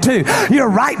talking to? You're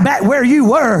right back where you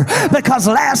were. Because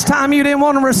last time you didn't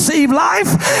want to receive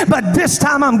life, but this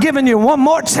time I'm giving you one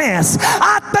more chance.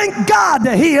 I thank God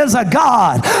that he is a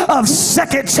God of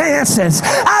second chances.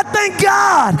 I thank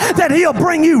God that he'll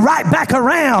bring you right back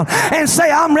around and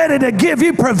say, I'm ready to give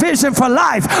you provision for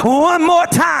life one more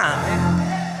time.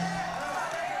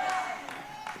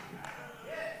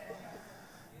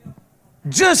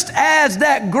 Just as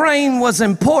that grain was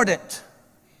important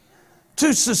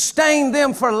to sustain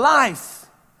them for life.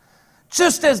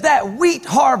 Just as that wheat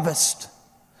harvest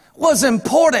was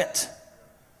important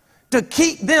to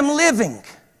keep them living,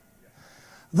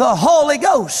 the Holy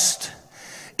Ghost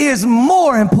is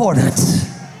more important.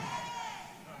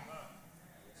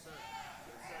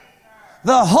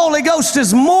 The Holy Ghost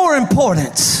is more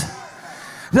important.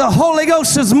 The Holy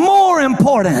Ghost is more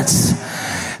important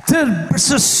to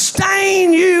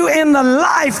sustain you in the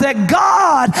life that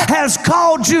God has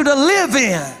called you to live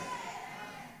in.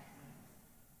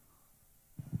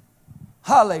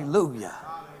 Hallelujah.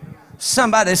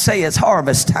 Somebody say it's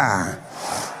harvest time.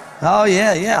 Oh,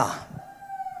 yeah.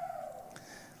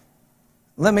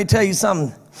 Let me tell you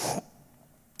something.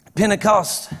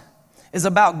 Pentecost is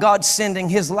about God sending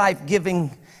His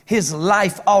life-giving, His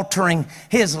life-altering,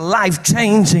 His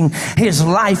life-changing, His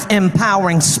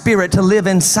life-empowering Spirit to live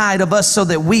inside of us so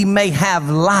that we may have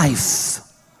life.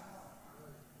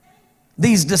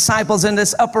 These disciples in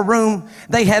this upper room,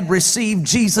 they had received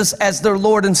Jesus as their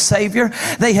Lord and Savior.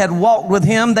 They had walked with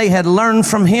Him. They had learned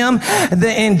from Him.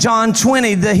 In John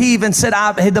 20, He even said,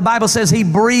 the Bible says He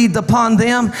breathed upon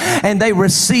them and they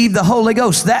received the Holy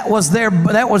Ghost. That was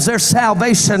their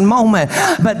salvation moment.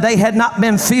 But they had not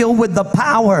been filled with the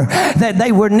power that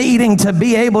they were needing to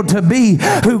be able to be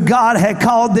who God had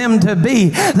called them to be.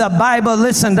 The Bible,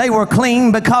 listen, they were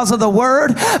clean because of the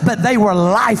Word, but they were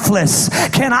lifeless.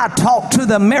 Can I talk to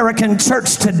the American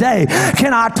church today?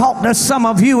 Can I talk to some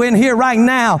of you in here right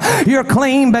now? You're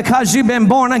clean because you've been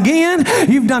born again.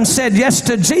 You've done said yes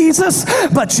to Jesus,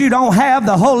 but you don't have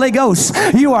the Holy Ghost.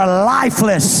 You are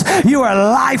lifeless. You are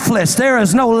lifeless. There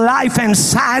is no life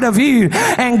inside of you.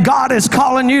 And God is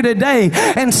calling you today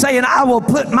and saying, I will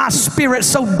put my Spirit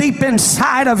so deep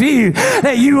inside of you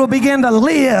that you will begin to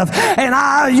live.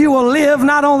 And you will live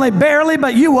not only barely,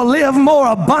 but you will live more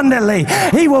abundantly.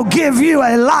 He will give you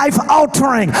a life-altering,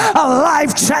 a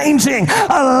life-changing,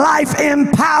 a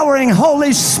life-empowering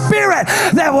Holy Spirit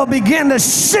that will begin to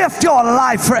shift your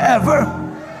life forever.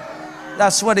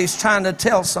 That's what He's trying to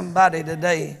tell somebody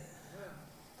today.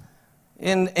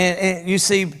 You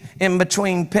see, in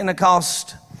between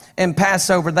Pentecost and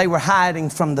Passover, they were hiding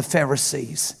from the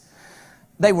Pharisees.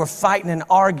 They were fighting and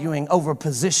arguing over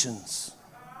positions.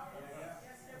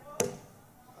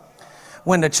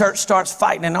 When the church starts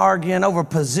fighting and arguing over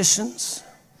positions,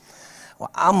 well,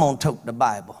 I'm going to tote the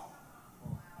Bible.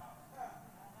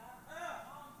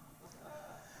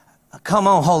 Come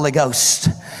on, Holy Ghost.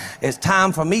 It's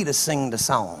time for me to sing the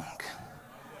song.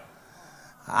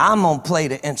 I'm going to play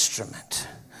the instrument.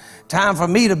 Time for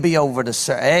me to be over the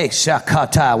service. Hey,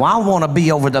 Shakata. Well, I want to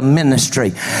be over the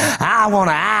ministry. I want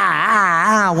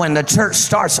to, when the church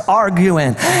starts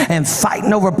arguing and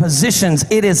fighting over positions,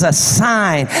 it is a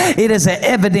sign. It is an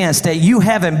evidence that you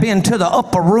haven't been to the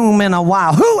upper room in a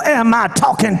while. Who am I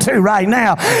talking to right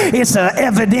now? It's an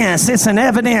evidence. It's an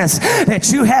evidence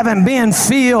that you haven't been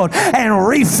filled and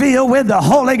refilled with the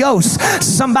Holy Ghost.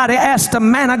 Somebody asked a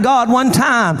man of God one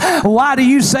time, why do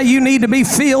you say you need to be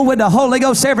filled with the Holy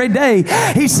Ghost every day?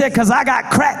 He said, because I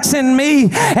got cracks in me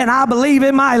and I believe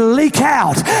it might leak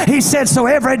out. He said, so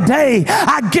every day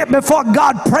I get before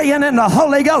God praying in the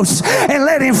Holy Ghost and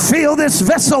let Him fill this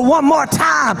vessel one more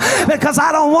time, because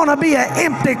I don't want to be an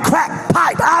empty crack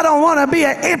pipe. I don't want to be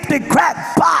an empty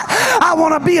crack pot. I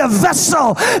want to be a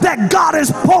vessel that God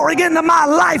is pouring into my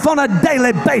life on a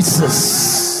daily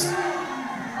basis.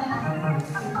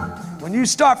 When you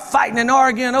start fighting and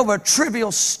arguing over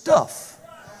trivial stuff,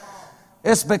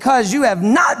 it's because you have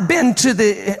not been to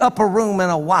the upper room in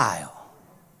a while.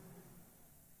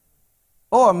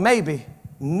 Or maybe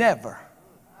never.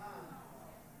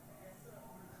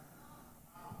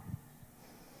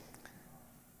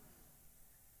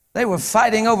 They were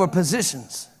fighting over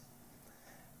positions.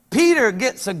 Peter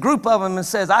gets a group of them and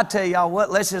says, I tell y'all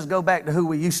what, let's just go back to who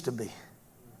we used to be.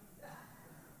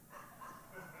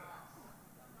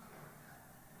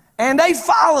 And they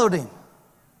followed him.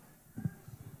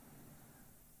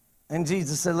 And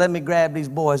Jesus said, let me grab these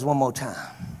boys one more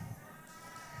time.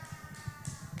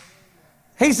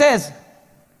 He says,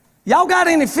 y'all got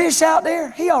any fish out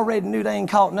there? He already knew they ain't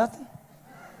caught nothing.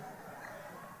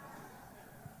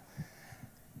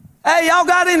 Hey, y'all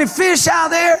got any fish out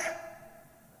there?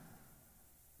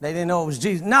 They didn't know it was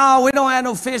Jesus. No, we don't have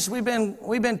no fish. We've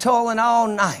been toiling all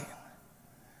night.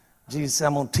 Jesus said,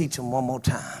 I'm going to teach them one more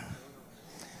time.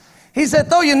 He said,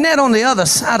 throw your net on the other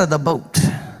side of the boat.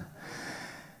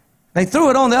 They threw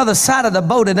it on the other side of the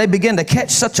boat and they began to catch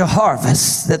such a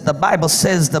harvest that the Bible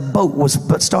says the boat was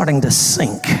starting to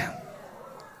sink.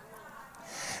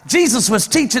 Jesus was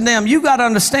teaching them, you got to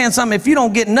understand something. If you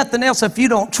don't get nothing else, if you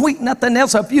don't tweet nothing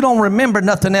else, if you don't remember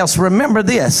nothing else, remember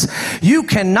this. You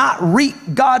cannot reap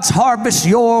God's harvest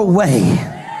your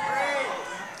way.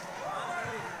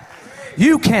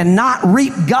 You cannot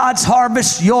reap God's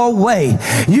harvest your way.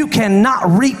 You cannot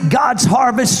reap God's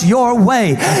harvest your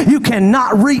way. You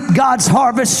cannot reap God's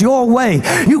harvest your way.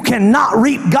 You cannot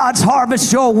reap God's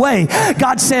harvest your way.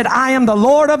 God said, I am the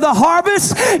Lord of the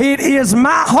harvest. It is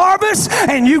my harvest,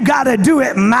 and you got to do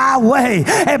it my way.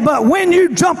 But when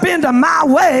you jump into my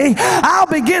way, I'll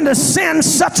begin to send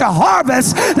such a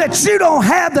harvest that you don't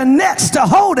have the nets to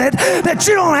hold it, that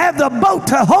you don't have the boat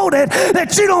to hold it,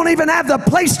 that you don't even have the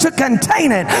place to contain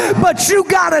it, but you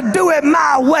got to do it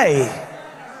my way.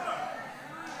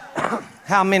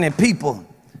 How many people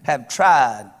have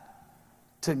tried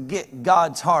to get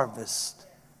God's harvest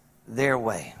their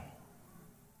way?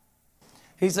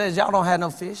 He says, y'all don't have no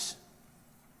fish.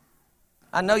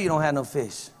 I know you don't have no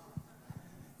fish.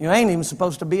 You ain't even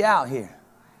supposed to be out here.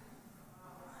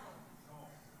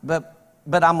 But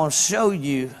I'm going to show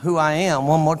you who I am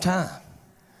one more time.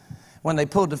 When they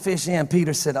pulled the fish in,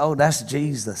 Peter said, oh, that's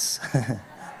Jesus.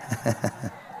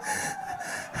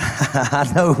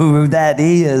 I know who that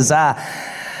is.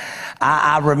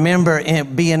 I remember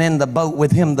being in the boat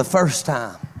with him the first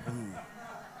time,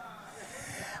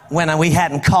 when we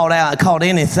hadn't caught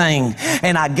anything,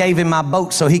 and I gave him my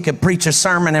boat so he could preach a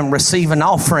sermon and receive an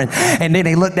offering. And then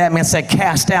he looked at me and said,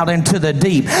 cast out into the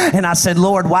deep. And I said,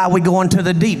 Lord, why are we going to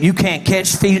the deep? You can't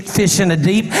catch fish in the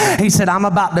deep. He said, I'm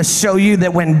about to show you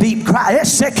that when deep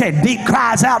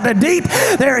cries out to deep,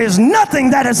 there is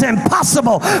nothing that is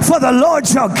impossible for the Lord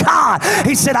your God.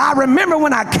 He said, I remember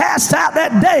when I cast out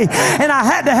that day and I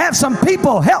had to have some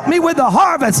people help me with the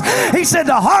harvest. He said,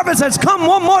 the harvest has come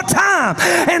one more time.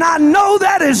 And I know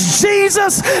that is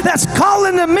Jesus that's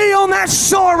calling to me on that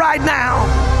shore right now.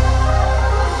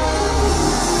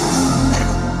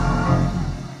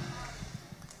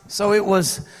 So it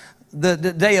was the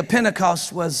day of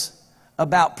Pentecost was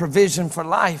about provision for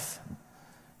life,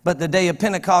 but the day of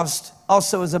Pentecost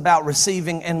also is about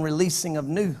receiving and releasing of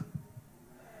new.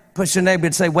 Push your neighbor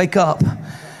and say, wake up.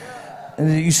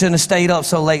 You shouldn't have stayed up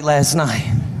so late last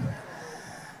night.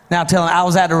 Now tell him, I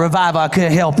was at a revival, I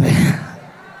couldn't help it.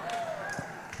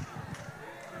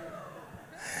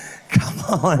 Come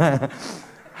on.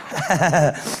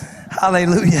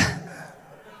 Hallelujah.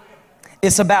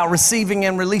 It's about receiving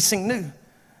and releasing new.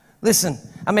 Listen,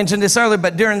 I mentioned this earlier,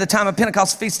 but during the time of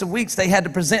Pentecost Feast of Weeks, they had to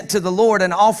present to the Lord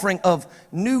an offering of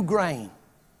new grain.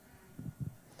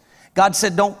 God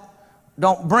said,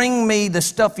 don't bring me the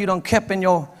stuff you done kept in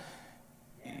your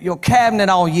cabinet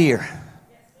all year.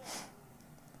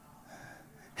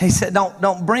 He said,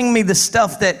 don't bring me the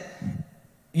stuff that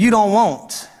you don't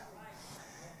want.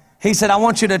 He said, I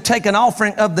want you to take an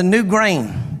offering of the new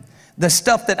grain, the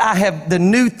stuff that I have, the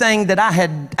new thing that I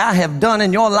have done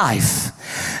in your life,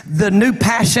 the new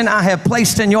passion I have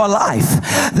placed in your life,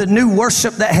 the new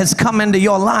worship that has come into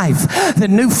your life, the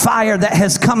new fire that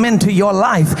has come into your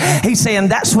life. He's saying,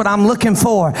 that's what I'm looking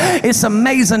for. It's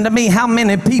amazing to me how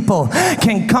many people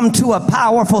can come to a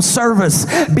powerful service,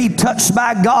 be touched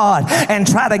by God, and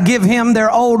try to give him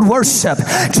their old worship,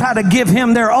 try to give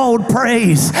him their old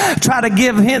praise, try to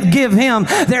give him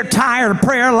their tired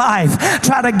prayer life,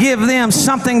 try to give them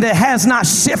something that has not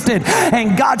shifted.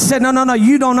 And God said, no,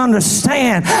 you don't understand.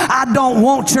 I don't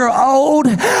want your old.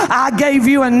 I gave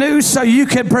you a new so you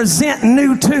could present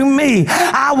new to me.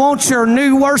 I want your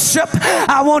new worship.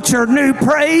 I want your new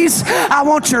praise. I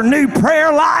want your new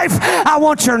prayer life. I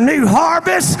want your new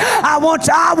harvest. I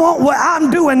want what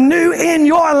I'm doing new in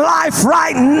your life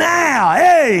right now.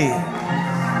 Hey.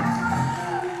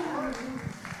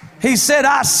 He said,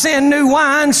 I send new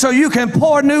wine so you can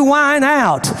pour new wine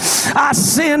out. I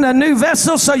send a new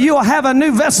vessel so you'll have a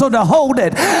new vessel to hold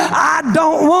it. I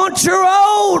don't want your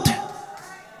old.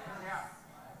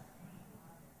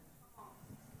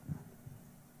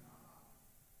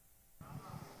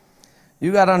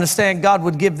 You got to understand, God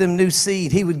would give them new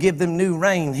seed. He would give them new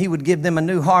rain. He would give them a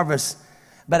new harvest.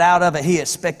 But out of it, he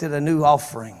expected a new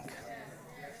offering.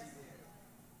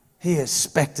 He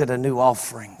expected a new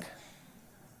offering.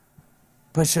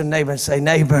 Push your neighbor and say,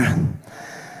 neighbor,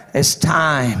 it's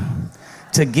time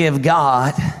to give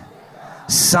God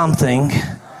something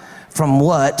from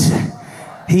what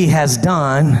he has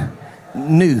done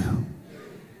new.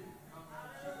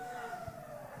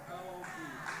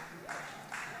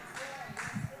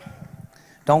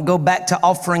 Don't go back to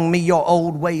offering me your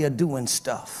old way of doing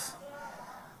stuff.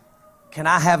 Can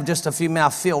I have just a few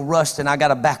minutes? I feel rushed and I got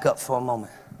to back up for a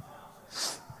moment.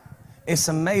 It's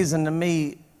amazing to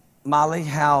me, Molly,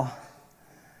 how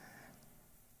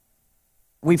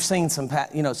We've seen some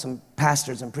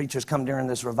pastors and preachers come during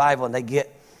this revival, and they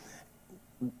get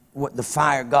what the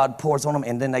fire God pours on them,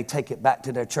 and then they take it back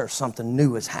to their church. Something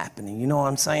new is happening. You know what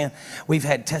I'm saying? We've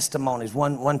had testimonies.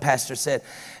 One pastor said,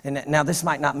 and now this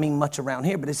might not mean much around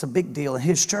here, but it's a big deal in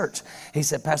his church. He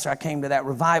said, Pastor, I came to that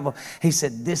revival. He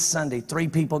said, this Sunday, 3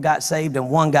 people got saved and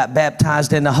 1 got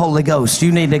baptized in the Holy Ghost.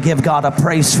 You need to give God a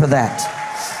praise for that.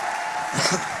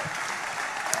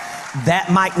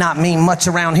 That might not mean much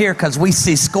around here because we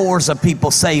see scores of people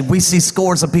saved. We see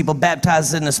scores of people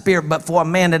baptized in the Spirit. But for a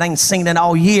man that ain't seen it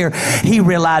all year, he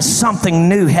realized something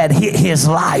new had hit his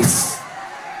life.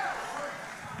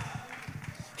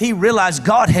 He realized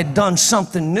God had done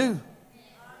something new.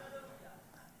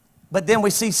 But then we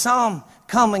see some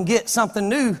come and get something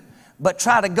new, but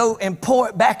try to go and pour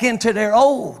it back into their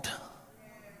old.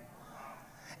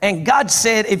 And God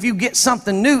said, if you get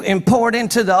something new and pour it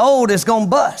into the old, it's going to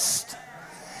bust.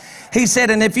 He said,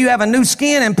 and if you have a new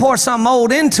skin and pour something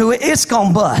old into it, it's going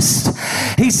to bust.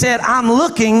 He said, I'm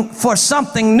looking for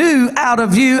something new out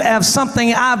of you, as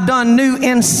something I've done new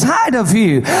inside of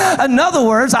you. In other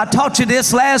words, I taught you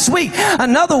this last week.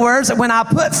 In other words, when I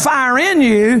put fire in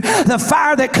you, the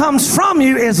fire that comes from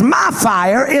you is my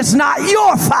fire. It's not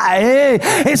your fire.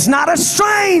 It's not a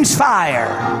strange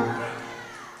fire.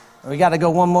 We got to go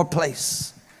one more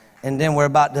place, and then we're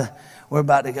about to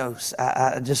go.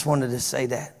 I just wanted to say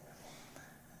that.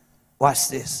 Watch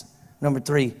this. Number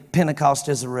 3, Pentecost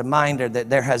is a reminder that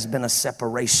there has been a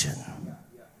separation.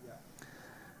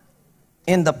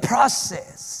 In the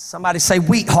process, somebody say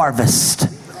wheat harvest.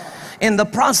 In the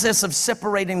process of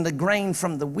separating the grain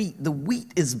from the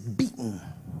wheat is beaten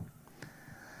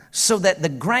so that the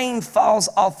grain falls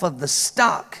off of the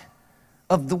stalk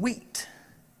of the wheat.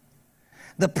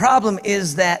 The problem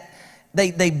is that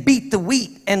they beat the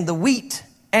wheat and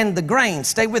the grain.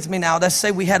 Stay with me now. Let's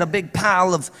say we had a big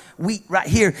pile of wheat right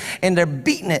here, and they're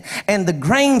beating it, and the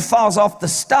grain falls off the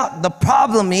stalk. The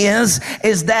problem is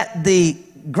that the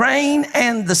grain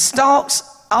and the stalks,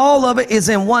 all of it is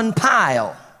in one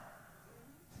pile.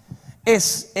 It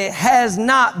has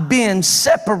not been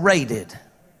separated.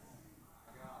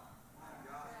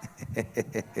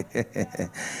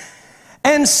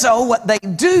 And so what they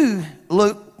do,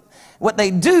 Luke,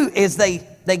 is they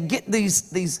get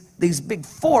these big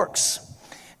forks.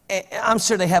 I'm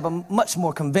sure they have a much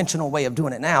more conventional way of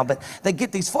doing it now, but they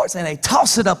get these forks and they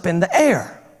toss it up in the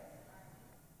air.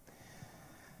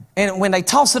 And when they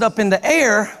toss it up in the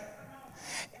air,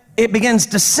 it begins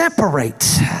to separate.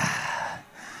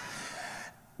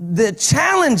 The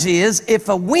challenge is, if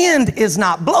a wind is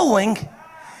not blowing,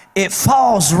 it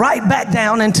falls right back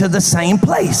down into the same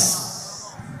place.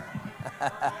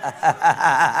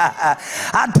 I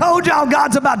told y'all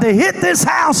God's about to hit this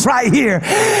house right here.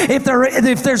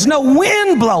 If there's no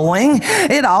wind blowing,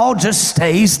 it all just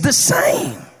stays the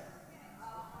same.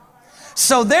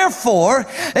 So therefore,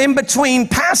 in between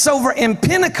Passover and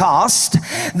Pentecost,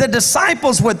 the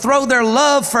disciples would throw their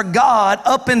love for God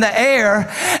up in the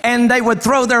air, and they would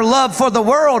throw their love for the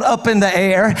world up in the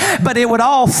air, but it would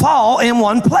all fall in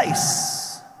one place.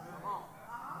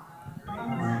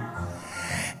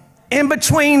 In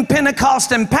between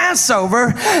Pentecost and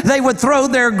Passover, they would throw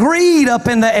their greed up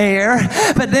in the air,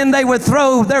 but then they would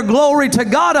throw their glory to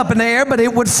God up in the air, but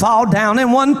it would fall down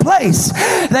in one place.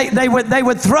 They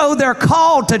would throw their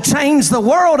call to change the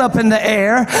world up in the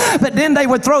air, but then they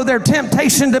would throw their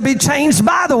temptation to be changed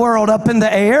by the world up in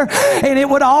the air, and it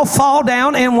would all fall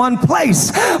down in one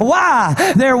place. Why?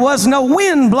 There was no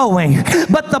wind blowing.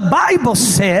 But the Bible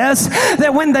says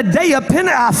that when the day of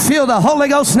Pentecost, I feel the Holy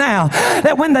Ghost now,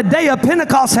 that when the day of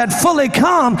Pentecost had fully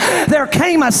come, there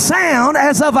came a sound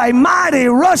as of a mighty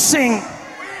rushing.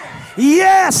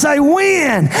 Yes, a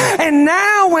wind. And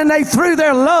now when they threw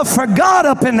their love for God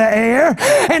up in the air,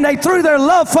 and they threw their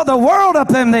love for the world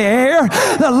up in the air,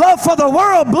 the love for the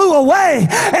world blew away,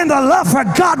 and the love for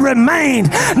God remained.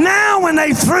 Now when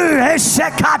they threw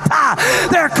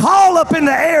their call up in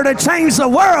the air to change the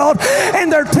world,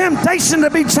 and their temptation to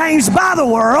be changed by the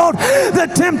world, the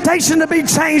temptation to be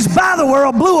changed by the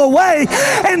world blew away,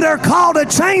 and their call to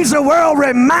change the world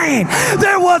remained.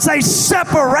 There was a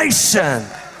separation.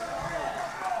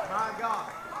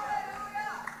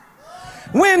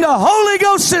 When the Holy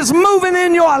Ghost is moving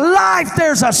in your life,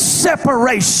 there's a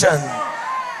separation.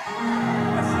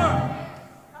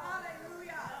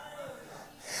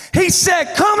 He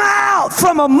said, come out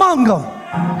from among them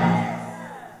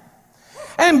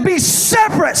and be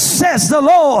separate, says the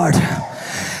Lord.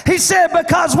 He said,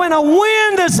 because when a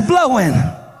wind is blowing,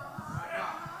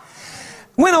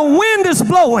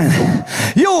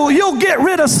 You'll get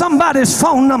rid of somebody's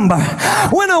phone number.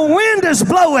 When a wind is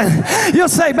blowing, you'll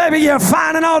say, baby, you're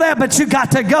fine and all that, but you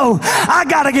got to go. I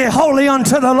got to get holy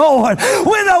unto the Lord.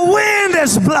 When the wind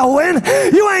is blowing,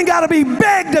 you ain't got to be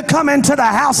begged to come into the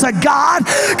house of God,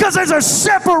 because there's a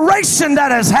separation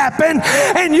that has happened,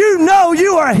 and you know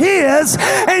you are His,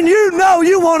 and you know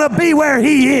you want to be where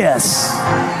He is.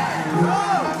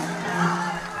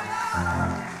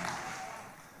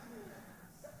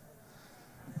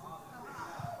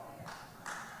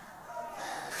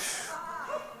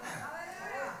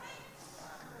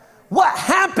 What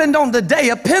happened on the day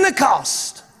of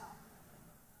Pentecost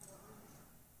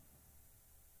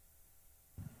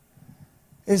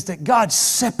is that God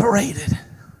separated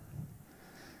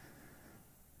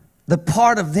the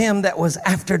part of them that was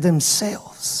after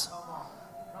themselves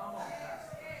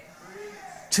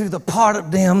to the part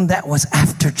of them that was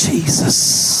after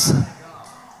Jesus.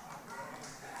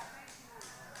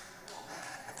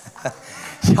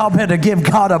 Y'all better give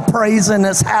God a praise in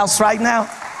this house right now.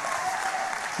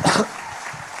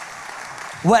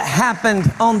 What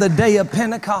happened on the day of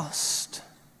Pentecost?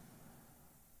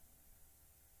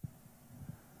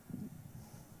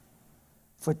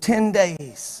 For 10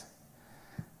 days,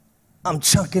 I'm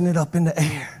chunking it up in the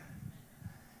air.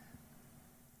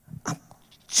 I'm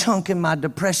chunking my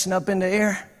depression up in the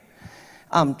air.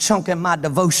 I'm chunking my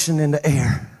devotion in the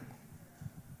air.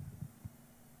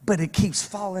 But it keeps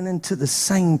falling into the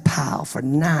same pile for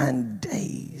 9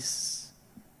 days.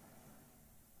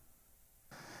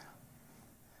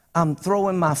 I'm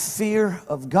throwing my fear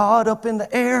of God up in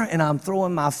the air, and I'm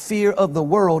throwing my fear of the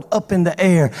world up in the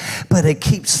air, but it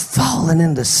keeps falling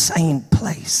in the same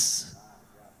place.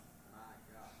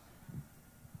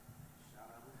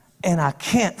 And I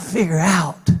can't figure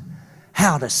out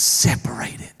how to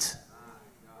separate it.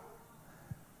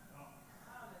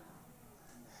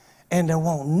 And there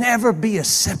won't never be a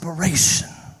separation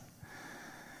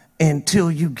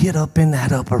until you get up in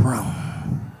that upper room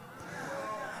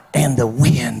and the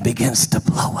wind begins to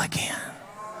blow again.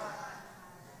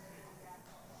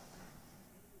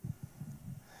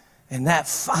 And that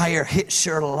fire hits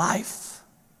your life.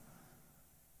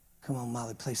 Come on,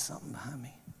 Molly, play something behind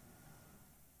me.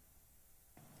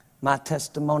 My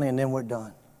testimony, and then we're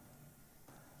done.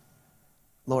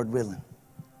 Lord willing.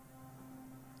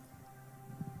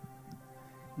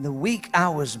 The week I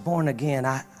was born again,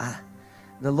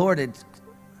 the Lord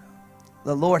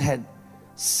had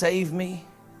saved me.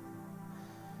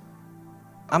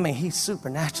 I mean, He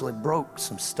supernaturally broke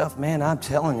some stuff, man. I'm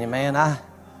telling you, man.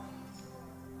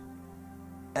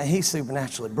 He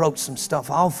supernaturally broke some stuff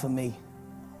off of me.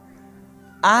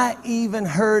 I even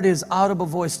heard His audible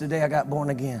voice the day I got born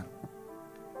again.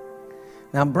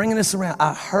 Now, I'm bringing this around.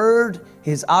 I heard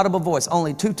His audible voice.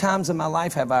 Only 2 times in my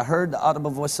life have I heard the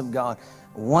audible voice of God.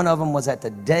 One of them was at the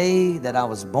day that I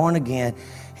was born again.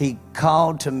 He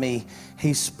called to me.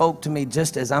 He spoke to me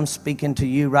just as I'm speaking to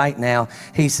you right now.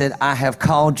 He said, I have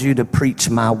called you to preach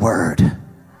my word.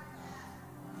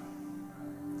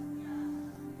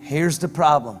 Here's the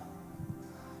problem.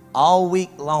 All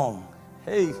week long,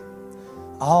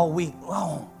 all week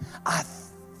long, I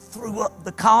threw up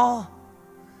the call,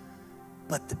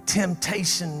 but the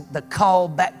temptation, the call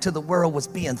back to the world was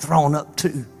being thrown up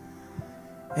too.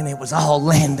 And it was all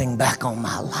landing back on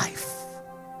my life.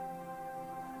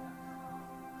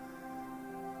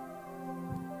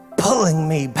 Pulling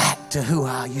me back to who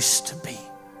I used to be.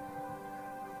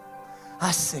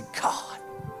 I said, God,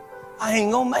 I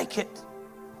ain't gonna make it.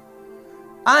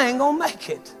 I ain't gonna make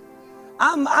it.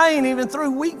 I ain't even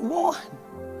through week 1.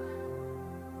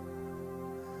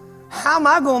 How am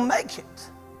I gonna make it?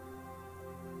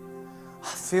 I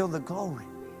feel the glory.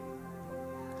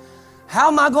 How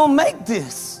am I going to make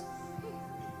this?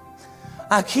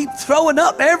 I keep throwing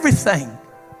up everything,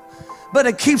 but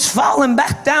it keeps falling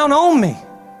back down on me.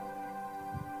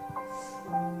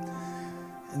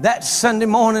 And that Sunday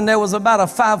morning, there was about a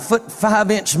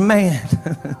 5'5" man,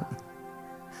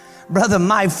 Brother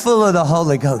Mike, full of the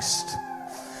Holy Ghost,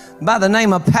 by the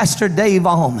name of Pastor Dave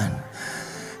Allman,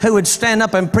 who would stand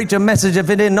up and preach a message if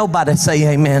it didn't nobody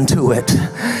say amen to it.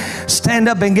 Stand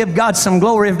up and give God some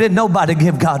glory if didn't nobody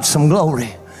give God some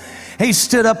glory. He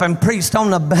stood up and preached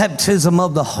on the baptism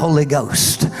of the Holy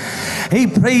Ghost. He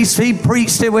preached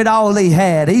it with all he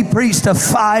had. He preached a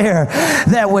fire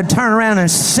that would turn around and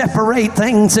separate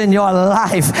things in your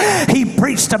life. He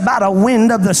preached about a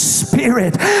wind of the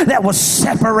Spirit that will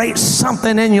separate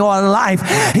something in your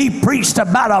life. He preached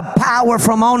about a power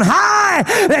from on high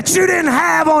that you didn't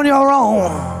have on your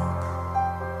own.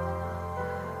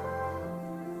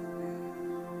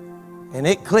 And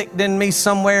it clicked in me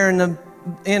somewhere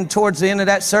towards the end of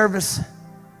that service.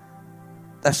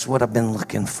 That's what I've been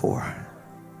looking for.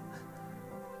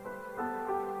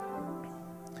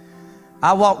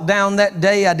 I walked down that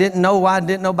day. I didn't know why. I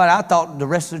didn't know about it. I thought the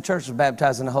rest of the church was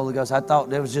baptized in the Holy Ghost. I thought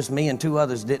there was just me and two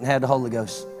others didn't have the Holy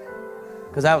Ghost.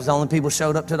 Because that was the only people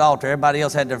showed up to the altar. Everybody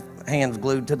else had their hands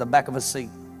glued to the back of a seat,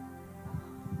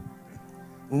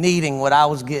 needing what I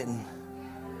was getting,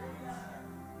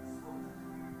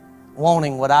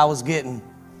 wanting what I was getting,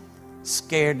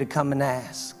 scared to come and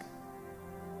ask.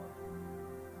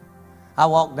 I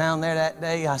walked down there that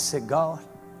day. I said, God,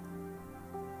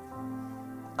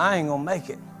 I ain't gonna make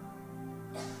it.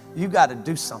 You got to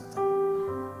do something.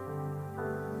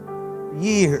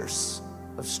 Years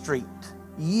of street.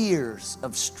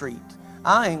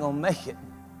 I ain't gonna make it.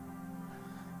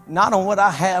 Not on what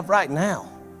I have right now.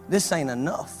 This ain't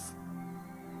enough.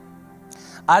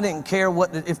 I didn't care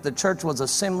if the church was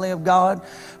Assembly of God,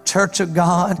 Church of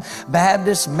God,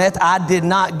 Baptist, Methodist. I did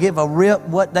not give a rip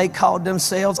what they called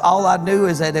themselves. All I knew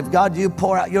is that if God, you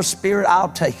pour out your Spirit, I'll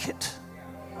take it.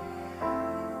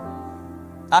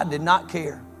 I did not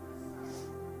care.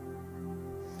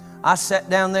 I sat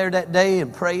down there that day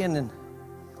and praying, and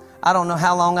I don't know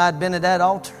how long I'd been at that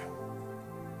altar.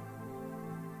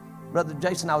 Brother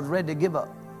Jason, I was ready to give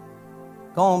up,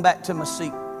 going back to my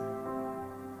seat.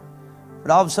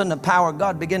 But all of a sudden the power of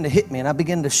God began to hit me, and I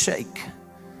began to shake.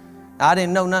 I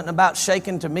didn't know nothing about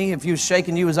shaking. To me, if you was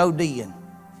shaking, you was ODing.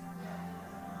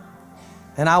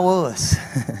 And I was.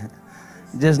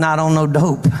 Just not on no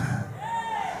dope.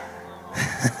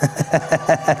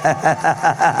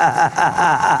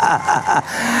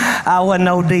 I wasn't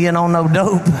ODing on no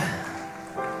dope.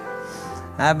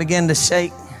 I began to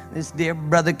shake. This dear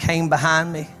brother came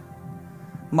behind me,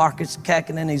 Marcus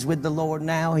Kakkinen. He's with the Lord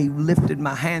now. He lifted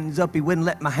my hands up. He wouldn't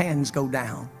let my hands go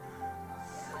down.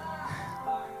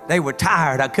 They were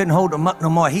tired. I couldn't hold them up no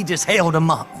more. He just held them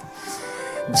up.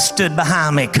 Stood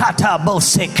behind me.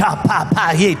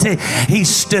 He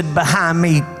stood behind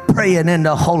me praying in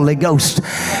the Holy Ghost,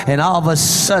 and all of a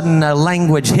sudden a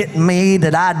language hit me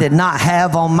that I did not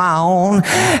have on my own,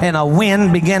 and a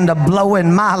wind began to blow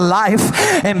in my life,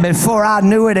 and before I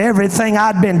knew it, everything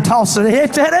I'd been tossing,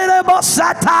 everything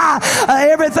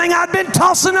I'd been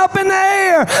tossing up in the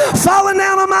air, falling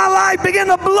down on my life, began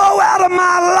to blow out of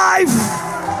my life.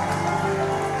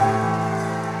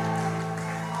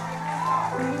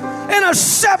 And a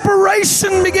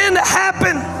separation began to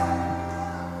happen.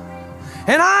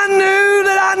 And I knew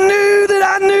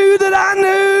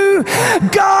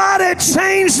God had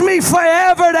changed me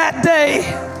forever that day.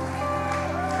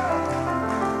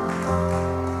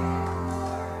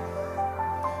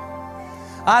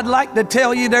 I'd like to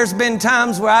tell you there's been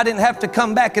times where I didn't have to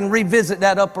come back and revisit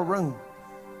that upper room.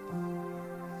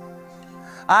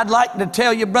 I'd like to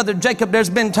tell you, Brother Jacob, there's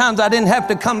been times I didn't have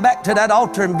to come back to that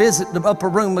altar and visit the upper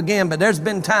room again, but there's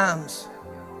been times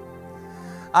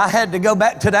I had to go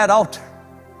back to that altar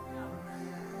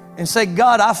and say,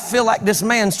 God, I feel like this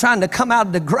man's trying to come out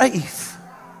of the grave.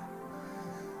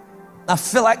 I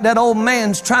feel like that old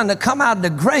man's trying to come out of the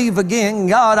grave again.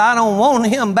 God, I don't want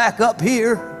him back up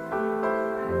here.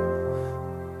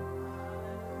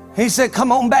 He said,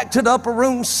 come on back to the upper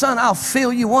room, son. I'll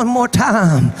fill you one more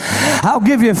time. I'll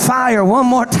give you fire one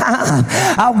more time.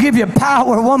 I'll give you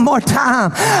power one more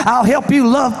time. I'll help you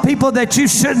love people that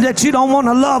you don't want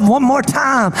to love one more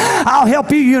time. I'll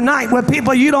help you unite with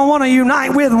people you don't want to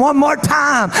unite with one more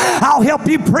time. I'll help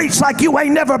you preach like you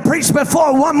ain't never preached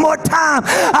before one more time.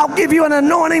 I'll give you an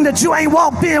anointing that you ain't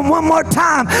walked in one more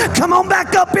time. Come on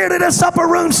back up here to this upper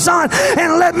room, son,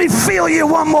 and let me feel you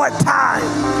one more time.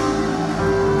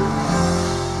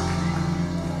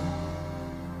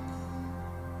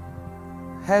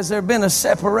 Has there been a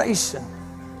separation?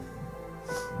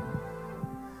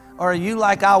 Or are you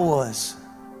like I was?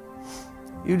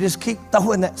 You just keep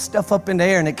throwing that stuff up in the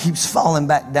air and it keeps falling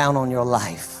back down on your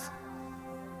life.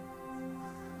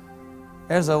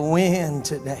 There's a wind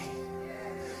today.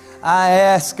 I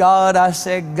asked God, I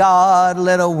said, God,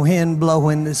 let a wind blow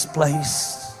in this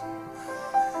place.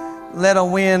 Let a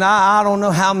wind. I don't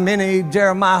know how many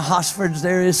Jeremiah Hosfords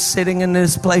there is sitting in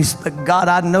this place, but God,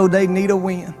 I know they need a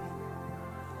wind.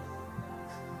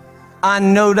 I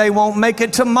know they won't make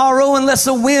it tomorrow unless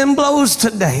a wind blows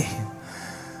today.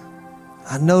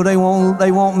 I know they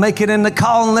won't make it in the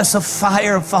call unless a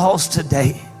fire falls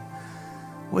today.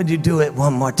 Would you do it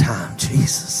one more time,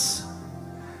 Jesus?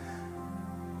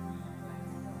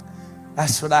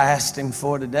 That's what I asked him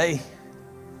for today.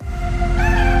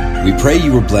 We pray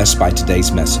you were blessed by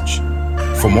today's message.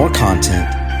 For more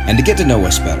content and to get to know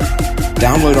us better,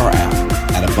 download our app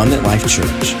at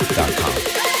abundantlifechurch.com.